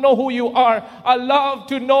love to know who you are. I love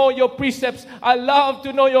to know your precepts. I love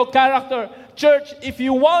to know your character. Church, if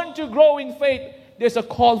you want to grow in faith, there's a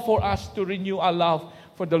call for us to renew our love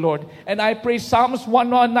for the Lord. And I pray Psalms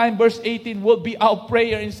 119 verse 18 will be our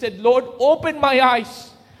prayer. Instead, Lord, open my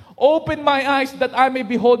eyes. Open my eyes that I may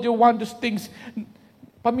behold your wondrous things.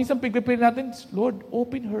 Paminsan pag-pray natin, Lord,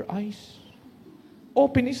 open her eyes.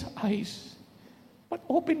 Open his eyes. But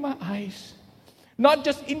open my eyes. Not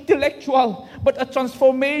just intellectual, but a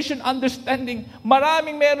transformation, understanding.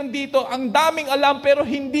 Maraming meron dito, ang daming alam, pero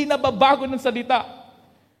hindi nababago ng salita.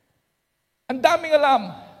 Ang daming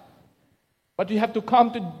alam. But you have to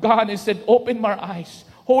come to God and say, open my eyes.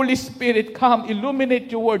 Holy Spirit, come,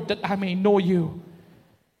 illuminate your word that I may know you.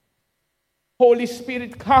 Holy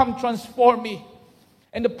Spirit, come, transform me.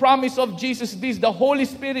 And the promise of Jesus is the Holy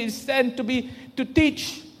Spirit is sent to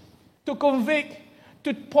teach, to convict,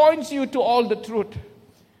 to point you to all the truth.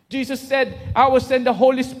 Jesus said, I will send the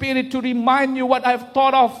Holy Spirit to remind you what I've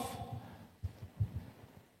taught of.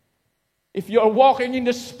 If you are walking in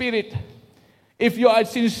the Spirit, if you are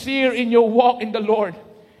sincere in your walk in the Lord,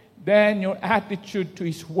 then your attitude to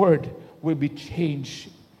His Word will be changed.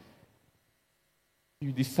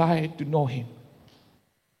 You decide to know Him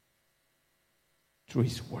through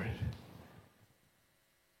His Word.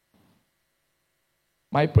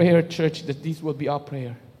 My prayer, church, that this will be our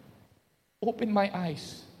prayer. Open my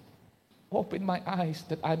eyes. Open my eyes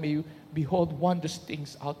that I may behold wondrous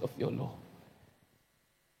things out of your law.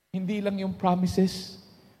 Hindi lang yung promises,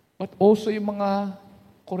 but also yung mga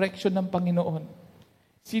correction ng Panginoon.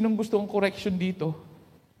 Sinong gusto ng correction dito?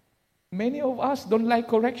 Many of us don't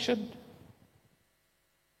like correction.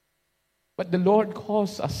 But the Lord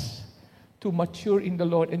calls us to mature in the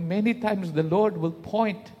Lord. And many times the Lord will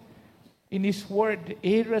point in His Word,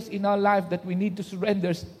 areas in our life that we need to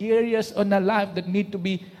surrender, areas in our life that need to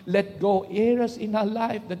be let go, areas in our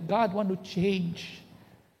life that God wants to change.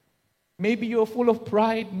 Maybe you're full of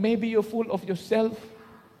pride, maybe you're full of yourself.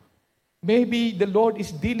 Maybe the Lord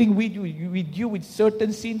is dealing with you with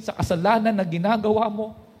certain sins sa kasalanan na ginagawa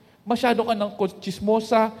mo. Masyado ka ng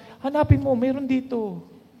chismosa, hanapin mo, meron dito.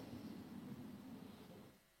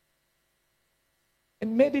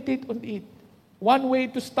 And meditate on it. One way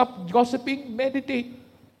to stop gossiping, meditate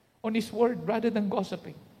on His Word rather than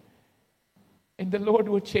gossiping. And the Lord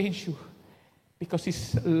will change you because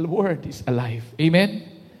His Word is alive. Amen?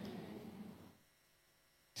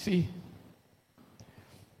 See?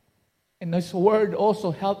 And His Word also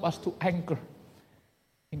help us to anchor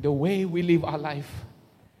in the way we live our life.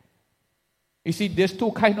 You see, there's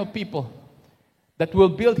two kind of people that will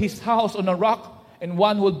build his house on a rock and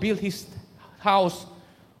one will build his house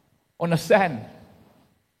on a sand.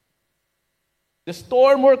 The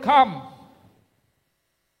storm will come.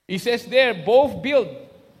 He says there, both build,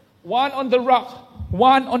 one on the rock,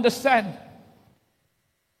 one on the sand.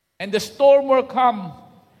 And the storm will come.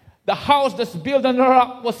 The house that's built on the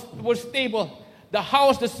rock was stable. The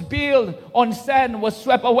house that's built on sand was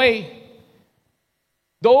swept away.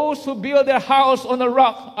 Those who build their house on a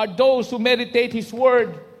rock are those who meditate His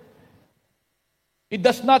Word. It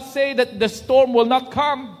does not say that the storm will not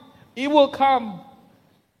come. It will come.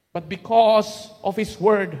 But because of His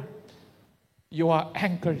Word, you are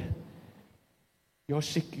anchored. You're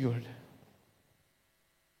secured.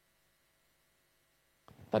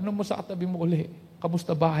 Tanong mo sa katabi mo uli,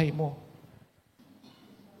 kamusta bahay mo?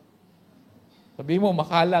 Sabi mo,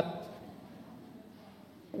 makalat.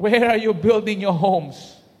 Where are you building your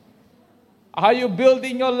homes? Are you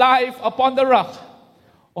building your life upon the rock?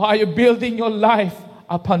 Or are you building your life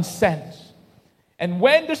upon sands? And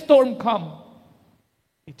when the storm comes,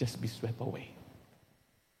 it just be swept away.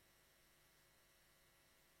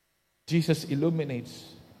 Jesus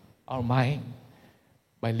illuminates our mind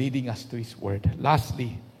by leading us to His Word.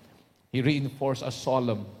 Lastly, He reinforces a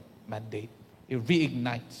solemn mandate. He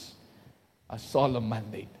reignites a solemn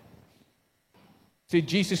mandate. See,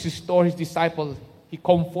 Jesus restored His disciples. He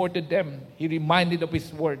comforted them. He reminded of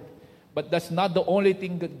His Word. But that's not the only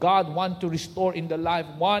thing that God wants to restore in their life.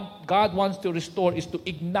 What God wants to restore is to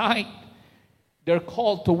ignite their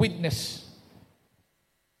call to witness.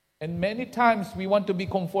 And many times we want to be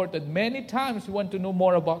comforted. Many times we want to know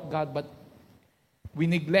more about God, but we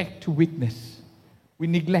neglect to witness. We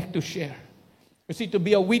neglect to share. You see, to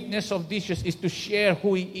be a witness of Jesus is to share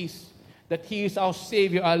who He is. That He is our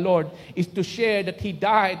Savior, our Lord. Is to share that He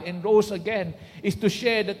died and rose again. Is to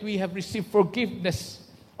share that we have received forgiveness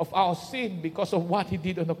of our sin because of what He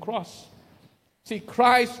did on the cross. See,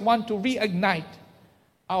 Christ wants to reignite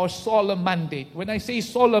our solemn mandate. When I say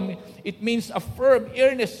solemn, it means a firm,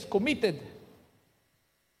 earnest, committed.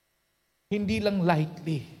 Hindi lang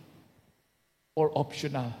lightly or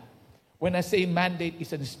optional. When I say mandate,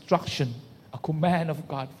 it's an instruction, a command of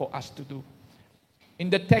God for us to do. In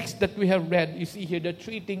the text that we have read, you see here the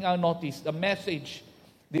three things I noticed: the message,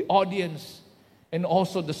 the audience, and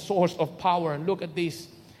also the source of power. Look at this.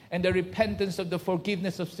 And the repentance of the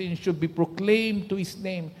forgiveness of sins should be proclaimed to His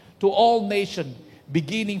name, to all nations,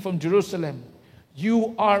 beginning from Jerusalem.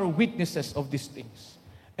 You are witnesses of these things.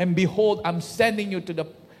 And behold, I'm sending you to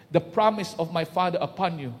the promise of my Father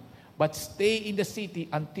upon you. But stay in the city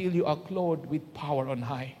until you are clothed with power on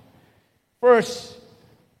high. First,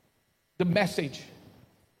 the message.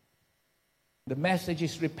 The message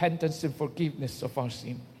is repentance and forgiveness of our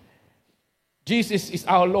sin. Jesus is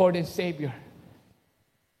our Lord and Savior.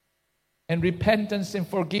 And repentance and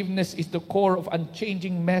forgiveness is the core of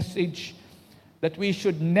unchanging message that we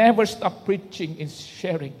should never stop preaching and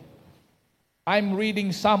sharing. I'm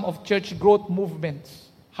reading some of church growth movements,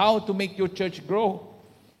 how to make your church grow.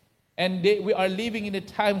 And we are living in a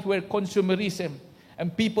time where consumerism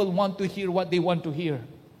and people want to hear what they want to hear.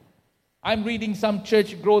 I'm reading some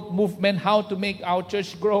church growth movement, how to make our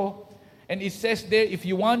church grow. And it says there, if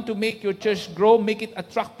you want to make your church grow, make it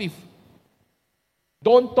attractive.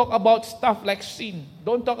 Don't talk about stuff like sin.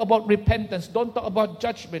 Don't talk about repentance. Don't talk about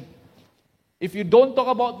judgment. If you don't talk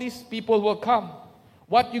about this, people will come.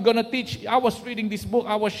 What you're going to teach? I was reading this book.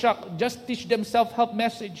 I was shocked. Just teach them self-help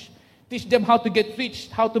message. Teach them how to get rich,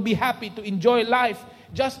 how to be happy, to enjoy life.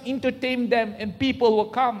 Just entertain them and people will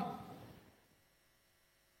come.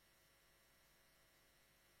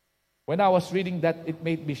 When I was reading that, it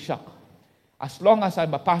made me shocked. As long as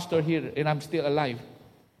I'm a pastor here and I'm still alive,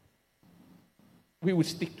 we would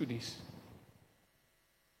stick to this.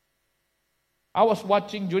 I was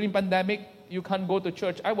watching during pandemic, you can't go to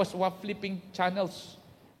church. I was flipping channels.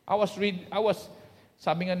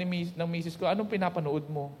 Sabi nga ng misis ko, anong pinapanood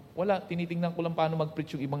mo? Wala, tinitingnan ko lang paano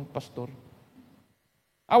mag-preach yung ibang pastor.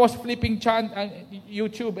 I was flipping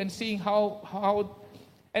YouTube and seeing how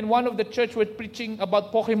and one of the church were preaching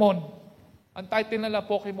about Pokemon. Ang title nila,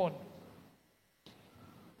 Pokemon.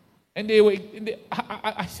 And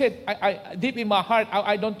I said, deep in my heart,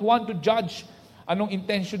 I don't want to judge anong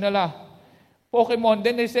intention nila. Pokemon.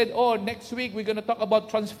 Then they said, next week we're going to talk about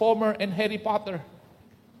Transformer and Harry Potter.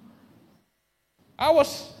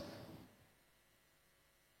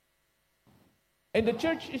 And the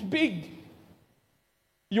church is big.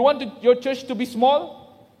 You want your church to be small?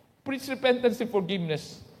 Preach repentance and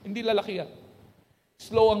forgiveness. Hindi lalaki yan.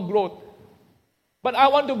 Slow ang growth. But I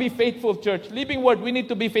want to be faithful, church. Living Word, we need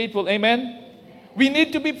to be faithful. Amen? We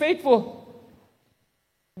need to be faithful.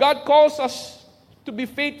 God calls us to be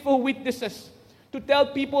faithful witnesses. To tell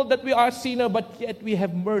people that we are sinners, but yet we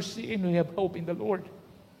have mercy and we have hope in the Lord.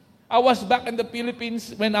 I was back in the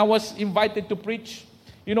Philippines when I was invited to preach.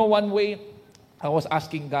 You know, one way, I was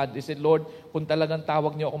asking God, I said, Lord, kung talagang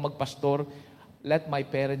tawag niyo ako magpastor, let my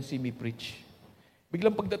parents see me preach.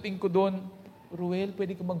 Biglang pagdating ko doon, Reuel,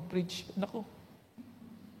 pwede ka mag-preach. Nako.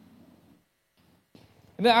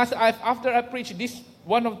 And then after I preached, this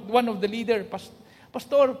one of the leader,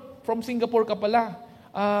 Pastor, from Singapore ka pala,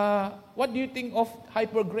 what do you think of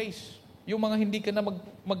hyper grace? Yung mga hindi ka na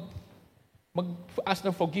mag-ask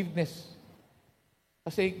ng forgiveness.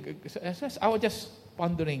 Kasi I was just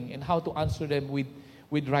pondering and how to answer them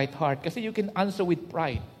with right heart. Kasi you can answer with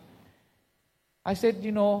pride. I said,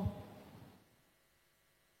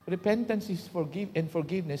 repentance is and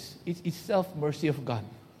forgiveness is itself mercy of God.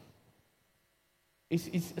 It's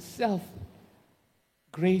itself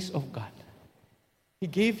grace of God. He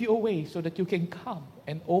gave you a way so that you can come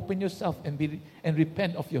and open yourself and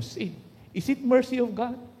repent of your sin. Is it mercy of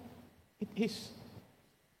God? It is.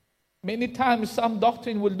 Many times some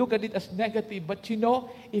doctrine will look at it as negative, but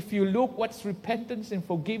if you look what's repentance and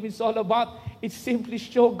forgiveness all about, it simply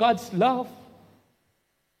shows God's love.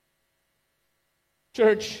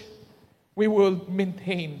 Church, we will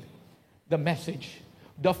maintain the message.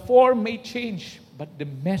 The form may change, but the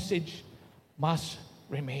message must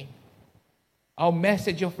remain. Our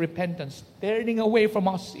message of repentance, turning away from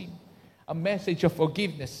our sin. A message of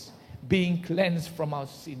forgiveness, being cleansed from our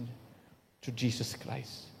sin through Jesus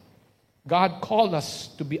Christ. God called us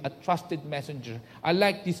to be a trusted messenger. I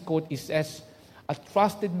like this quote. It says, a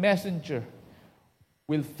trusted messenger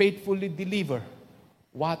will faithfully deliver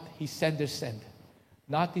what his sender sent,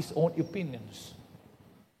 not his own opinions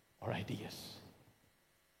or ideas.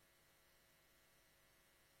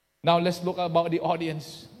 Now let's look about the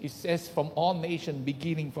audience. It says from all nations,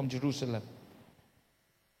 beginning from Jerusalem.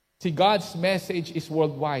 See, God's message is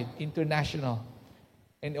worldwide, international,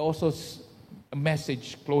 and also a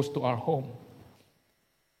message close to our home.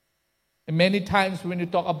 And many times when you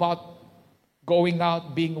talk about going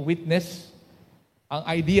out, being a witness, ang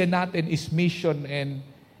idea natin is mission and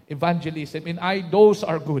evangelism. And those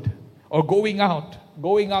are good. Or going out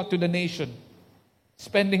to the nation,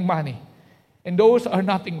 spending money. And those are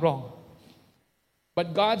nothing wrong.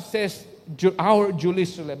 But God says, our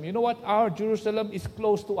Jerusalem. You know what? Our Jerusalem is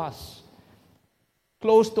close to us.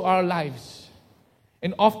 Close to our lives.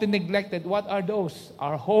 And often neglected. What are those?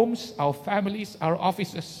 Our homes, our families, our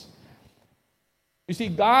offices. You see,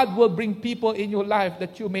 God will bring people in your life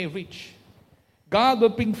that you may reach. God will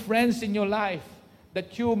bring friends in your life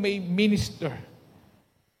that you may minister.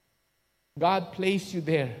 God placed you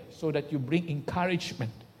there so that you bring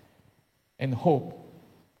encouragement and hope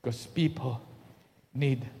because people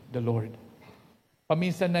need the Lord.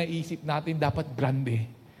 Paminsan naisip natin dapat grande.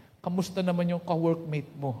 Kamusta naman yung ka-workmate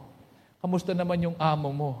mo? Kamusta naman yung amo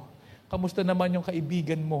mo? Kamusta naman yung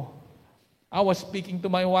kaibigan mo? I was speaking to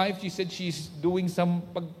my wife. She said she's doing some,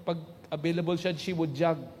 pag available siya, she would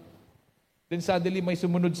jog. Then suddenly may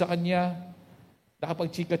sumunod sa kanya.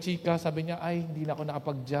 Nakapag-chika-chika. Sabi niya, ay, hindi na ako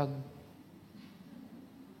nakapag-jog.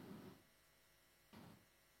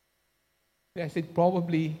 I said,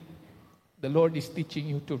 probably the Lord is teaching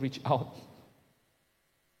you to reach out.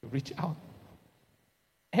 To reach out.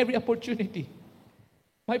 Every opportunity.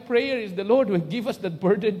 My prayer is the Lord will give us that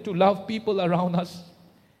burden to love people around us.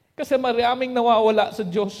 Kasi maraming nawawala sa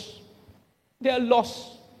Diyos. They are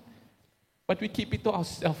lost. But we keep it to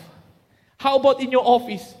ourselves. How about in your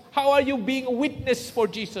office? How are you being a witness for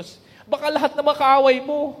Jesus? Baka lahat na makaaway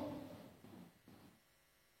mo.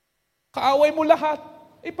 Kaaway mo lahat.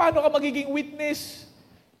 Paano ka magiging witness?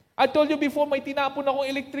 I told you before, may tinapon akong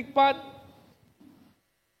electric pan.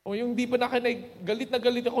 O yung di pa nakinig, galit na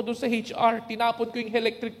galit ako doon sa HR. Tinapon ko yung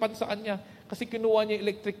electric pan sa kanya kasi kinuha niya yung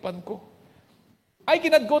electric pan ko. I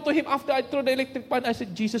cannot go to him after I throw the electric pan. I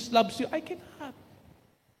said, Jesus loves you. I cannot.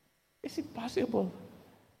 It's impossible.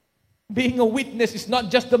 Being a witness is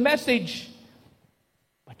not just the message,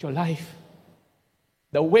 but your life.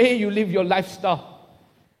 The way you live your lifestyle.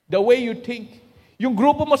 The way you think. Yung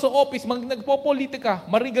grupo mo sa office, nagpo-politika,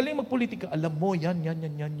 marigaling magpolitika, alam mo, yan.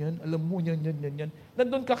 Alam mo, yan.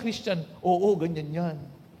 Nandun ka, Christian, oo, ganyan yan.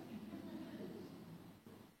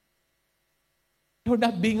 You're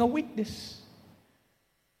not being a witness.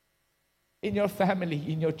 In your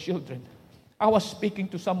family, in your children. I was speaking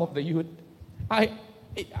to some of the youth.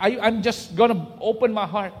 I'm just going to open my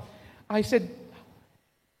heart. I said,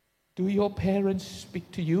 do your parents speak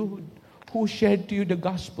to you? Who shared to you the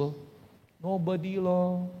gospel? Nobody,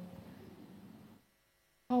 Lord.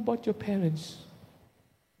 How about your parents?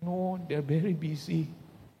 No, they're very busy.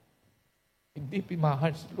 And deep in my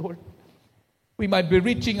heart, Lord, we might be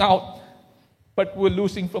reaching out, but we're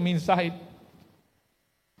losing from inside.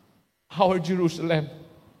 Our Jerusalem.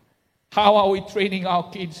 How are we training our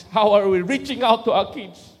kids? How are we reaching out to our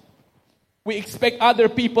kids? We expect other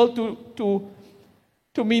people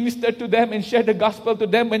to minister to them and share the gospel to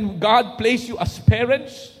them when God placed you as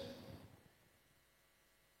parents.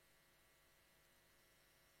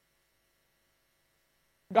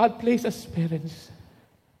 God placed us parents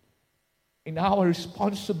in our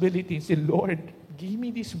responsibility and say, Lord, give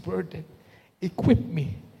me this burden. Equip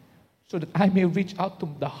me so that I may reach out to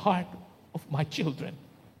the heart of my children.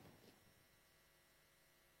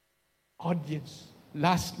 Audience.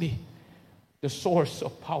 Lastly, the source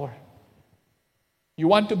of power. You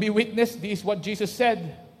want to be witness? This is what Jesus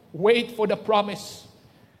said. Wait for the promise.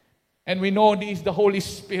 And we know this is the Holy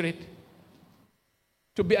Spirit.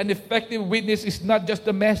 To be an effective witness is not just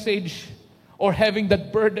the message or having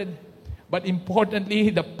that burden, but importantly,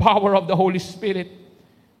 the power of the Holy Spirit.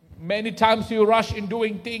 Many times we rush in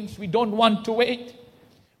doing things. We don't want to wait.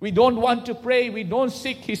 We don't want to pray. We don't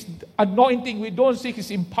seek His anointing. We don't seek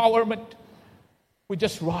His empowerment. We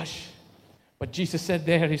just rush. But Jesus said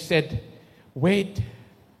there, He said, wait.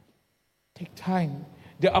 Take time.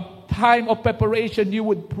 The time of preparation, you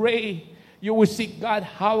would pray. You will seek God.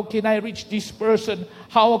 How can I reach this person?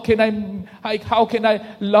 How can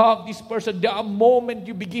I love this person? There are moments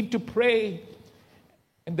you begin to pray,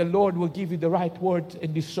 and the Lord will give you the right words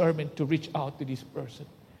and discernment to reach out to this person.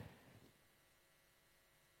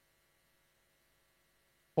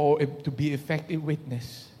 To be effective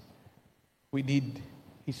witness, we need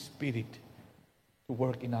His Spirit to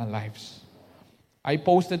work in our lives. I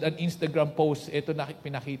posted an Instagram post. Ito na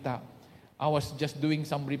pinakita. I was just doing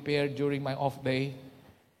some repair during my off day.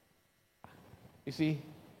 You see,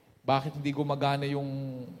 bakit hindi gumagana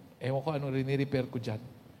yung, ewan ko anong rini-repair ko dyan.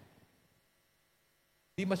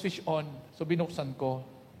 Hindi ma-switch on, so binuksan ko.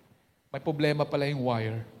 May problema pala yung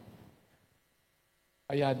wire.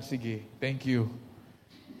 Ayan, sige, thank you.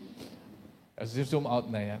 Zoom out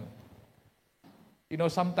na yan. You know,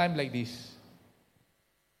 sometime like this,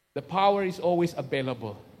 the power is always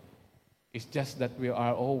available. It's just that we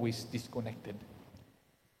are always disconnected.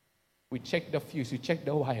 We check the fuse, we check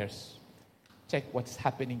the wires, check what's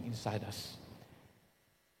happening inside us.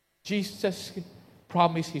 Jesus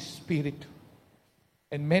promised His Spirit.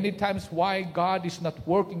 And many times why God is not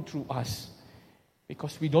working through us,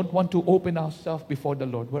 because we don't want to open ourselves before the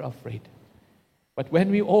Lord. We're afraid. But when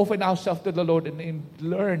we open ourselves to the Lord and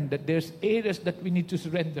learn that there's areas that we need to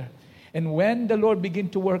surrender, and when the Lord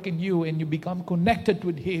begins to work in you and you become connected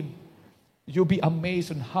with Him, you'll be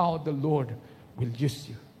amazed on how the Lord will use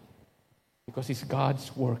you. Because it's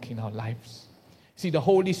God's work in our lives. See, the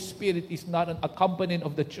Holy Spirit is not an accompaniment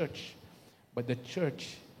of the church, but the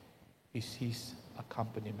church is His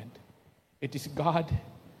accompaniment. It is God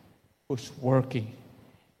who's working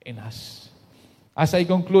in us. As I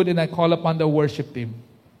conclude and I call upon the worship team,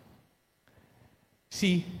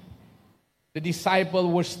 see, the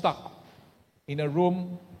disciples were stuck in a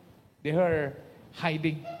room. They were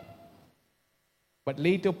hiding. But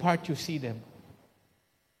later part, you see them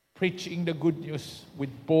preaching the good news with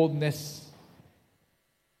boldness.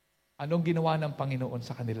 Anong ginawa ng Panginoon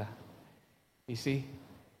sa kanila? You see,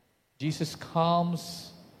 Jesus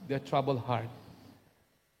calms their troubled heart.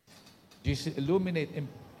 Jesus illuminates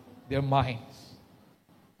their minds.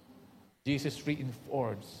 Jesus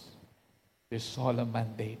reinforces their solemn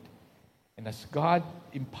mandate. And as God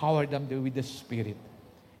empowered them with the Spirit,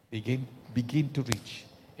 they begin to reach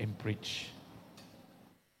and preach.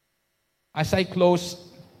 As I close,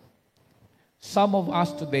 some of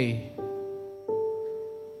us today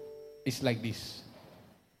is like this.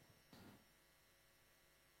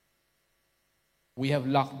 We have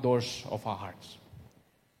locked doors of our hearts.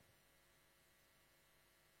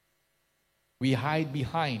 We hide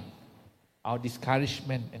behind our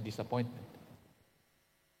discouragement and disappointment.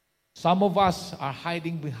 Some of us are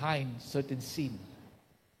hiding behind certain sin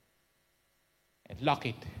and lock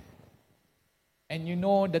it. And you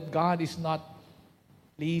know that God is not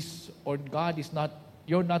pleased, or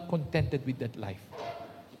you're not contented with that life.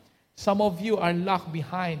 Some of you are locked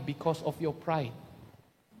behind because of your pride.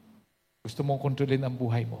 Gusto mong kontrolin ang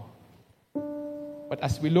buhay mo. But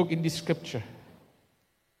as we look in this scripture,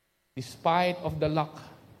 despite of the lock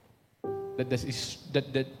that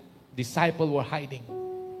the disciples were hiding,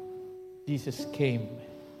 Jesus came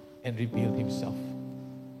and revealed Himself.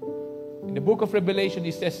 In the book of Revelation,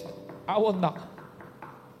 He says, I will knock.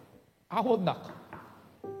 I will knock.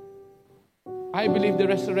 I believe the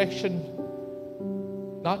resurrection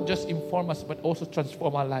not just inform us, but also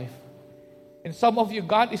transform our life. And some of you,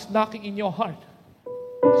 God is knocking in your heart.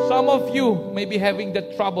 Some of you may be having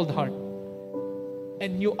that troubled heart,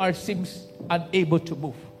 and you seems unable to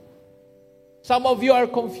move. Some of you are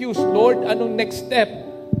confused. Lord, anong next step?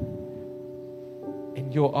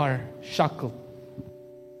 And you are shackled.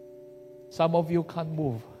 Some of you can't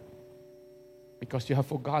move because you have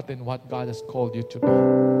forgotten what God has called you to be.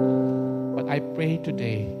 But I pray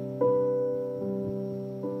today,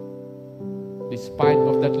 despite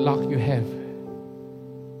of that lock you have,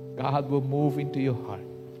 God will move into your heart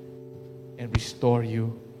and restore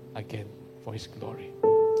you again for His glory.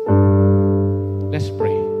 Let's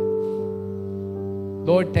pray.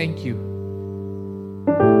 Lord, thank you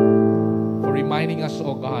for reminding us,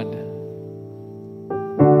 oh God,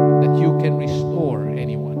 that you can restore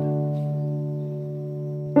anyone.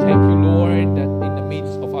 Thank you, Lord, that in the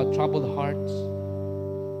midst of our troubled hearts,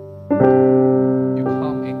 you come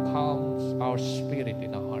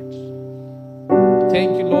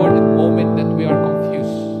Thank you, Lord, at the moment that we are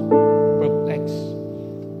confused, perplexed,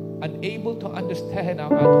 unable to understand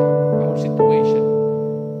our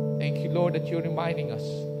situation. Thank you, Lord, that you're reminding us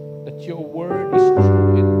that your word is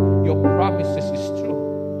true and your promises is true.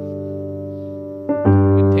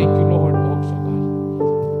 And thank you, Lord, also,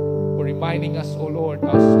 God, for reminding us, O Lord,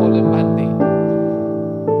 our solemn mandate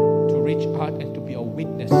to reach out and to be a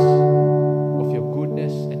witness of your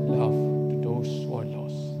goodness and love to those who are lost.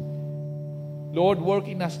 Lord, work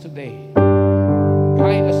in us today.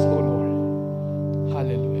 Guide us, O Lord.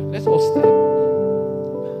 Hallelujah. Let's all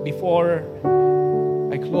stand. Before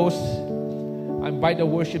I close, I invite the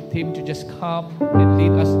worship team to just come and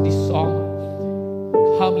lead us this song.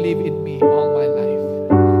 Come live in me all my life.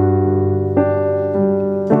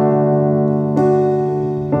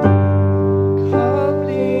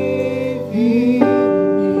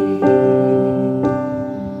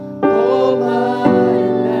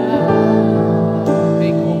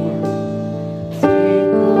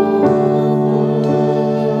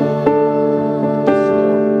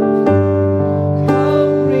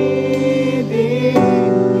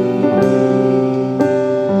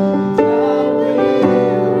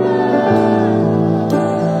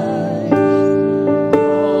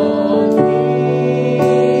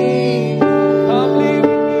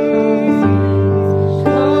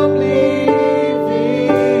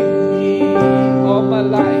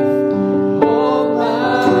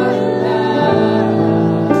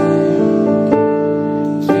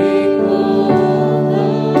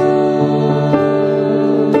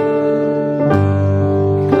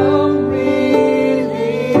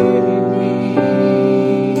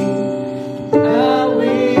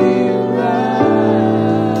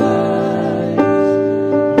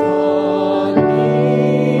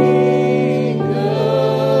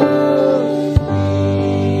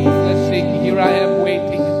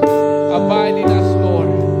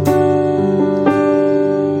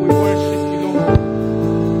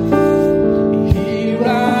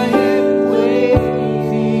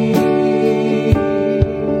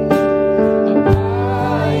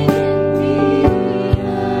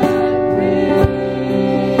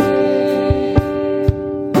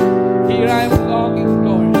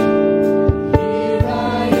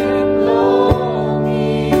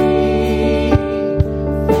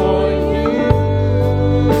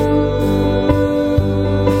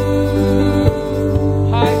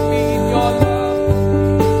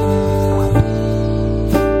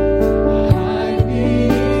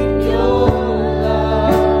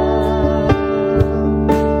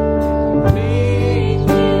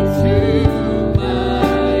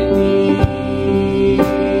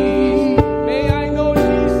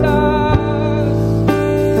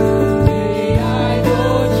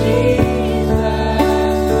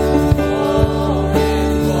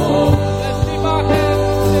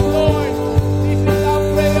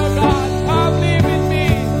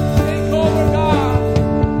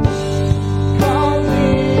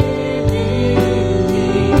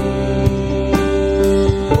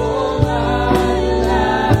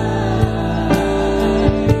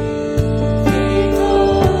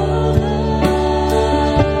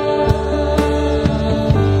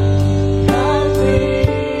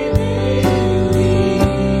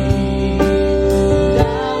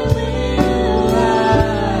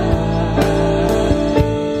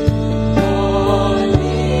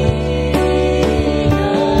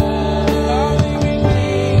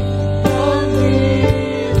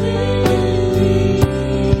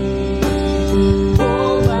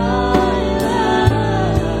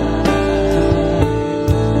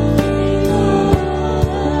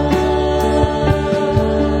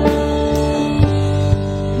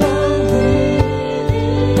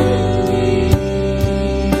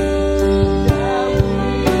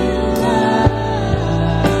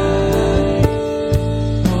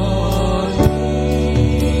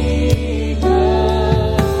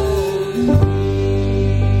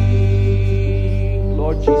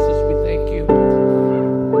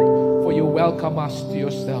 welcome us to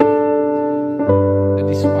yourself. That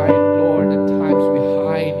despite, Lord, at times we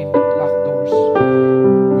hide in the locked doors.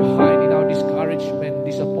 We hide in our discouragement,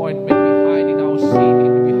 disappointment. We hide in our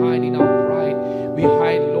sin. We hide in our pride. We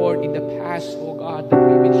hide, Lord, in the past, oh God, that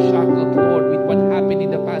we've been shackled, Lord, with what happened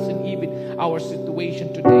in the past and even our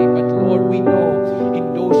situation today. But Lord, we know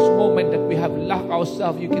in those moments that we have locked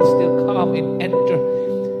ourselves, you can still come and enter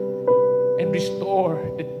and restore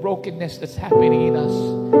the brokenness that's happening in us.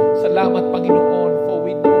 Salamat, Panginoon, for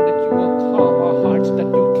we know that you will calm our hearts, that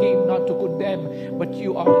you came not to condemn, but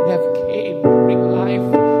you have came to bring life,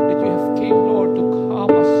 that you have came, Lord, to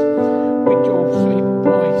calm us with your sweet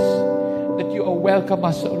voice, that you are welcome welcome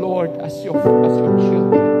us, Lord, as your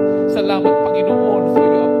children. Salamat, Panginoon, for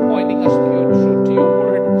your pointing us to your truth, to your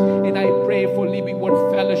word. And I pray for Living Word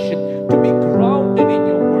Fellowship to be grounded in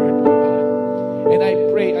your word, God. And I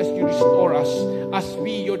pray as you restore us, as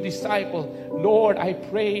we, your disciple, Lord, I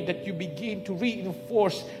pray that you begin to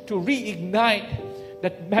reinforce, to reignite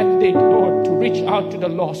that mandate, Lord, to reach out to the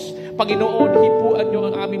lost. Panginoon, hipuan niyo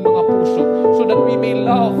ang aming mga puso so that we may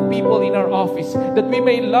love people in our office, that we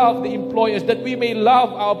may love the employers, that we may love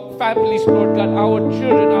our families, Lord God, our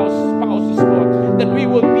children, our spouses, Lord, that we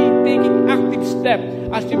will be taking active step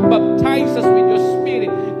as you baptize us with your Spirit,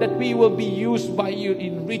 that we will be used by you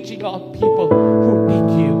in reaching out people who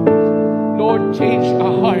need you. Lord, change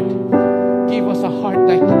our heart. Give us a heart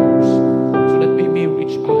like yours so that we may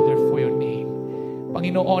reach others for your name.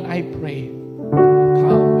 Panginoon, I pray,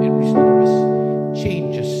 come and restore us,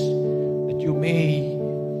 change us, that we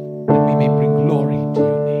may bring glory to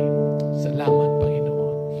your name. Salamat,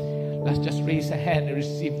 Panginoon. Let's just raise a hand and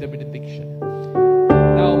receive the benediction.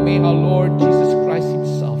 Now may our Lord Jesus Christ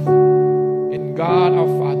himself and God our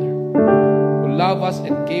Father, who loved us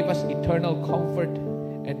and gave us eternal comfort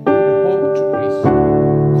and hope to grace,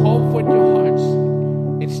 comfort your hearts,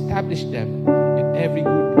 establish them in every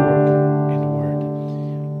good work.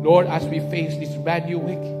 Lord, as we face this brand new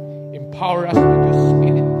week, empower us with your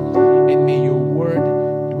Spirit, and may your word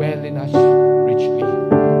dwell in us richly.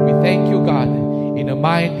 We thank you, God, in the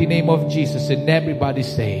mighty name of Jesus, and everybody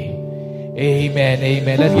say, amen,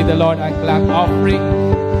 amen. Let's give the Lord a clap offering.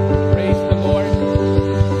 Praise the Lord.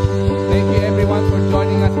 Thank you, everyone, for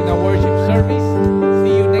joining us in our worship service.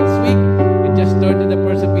 See you next week. And just turn to the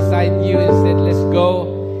person beside you and say, let's go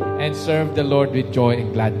and serve the Lord with joy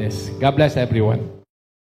and gladness. God bless everyone.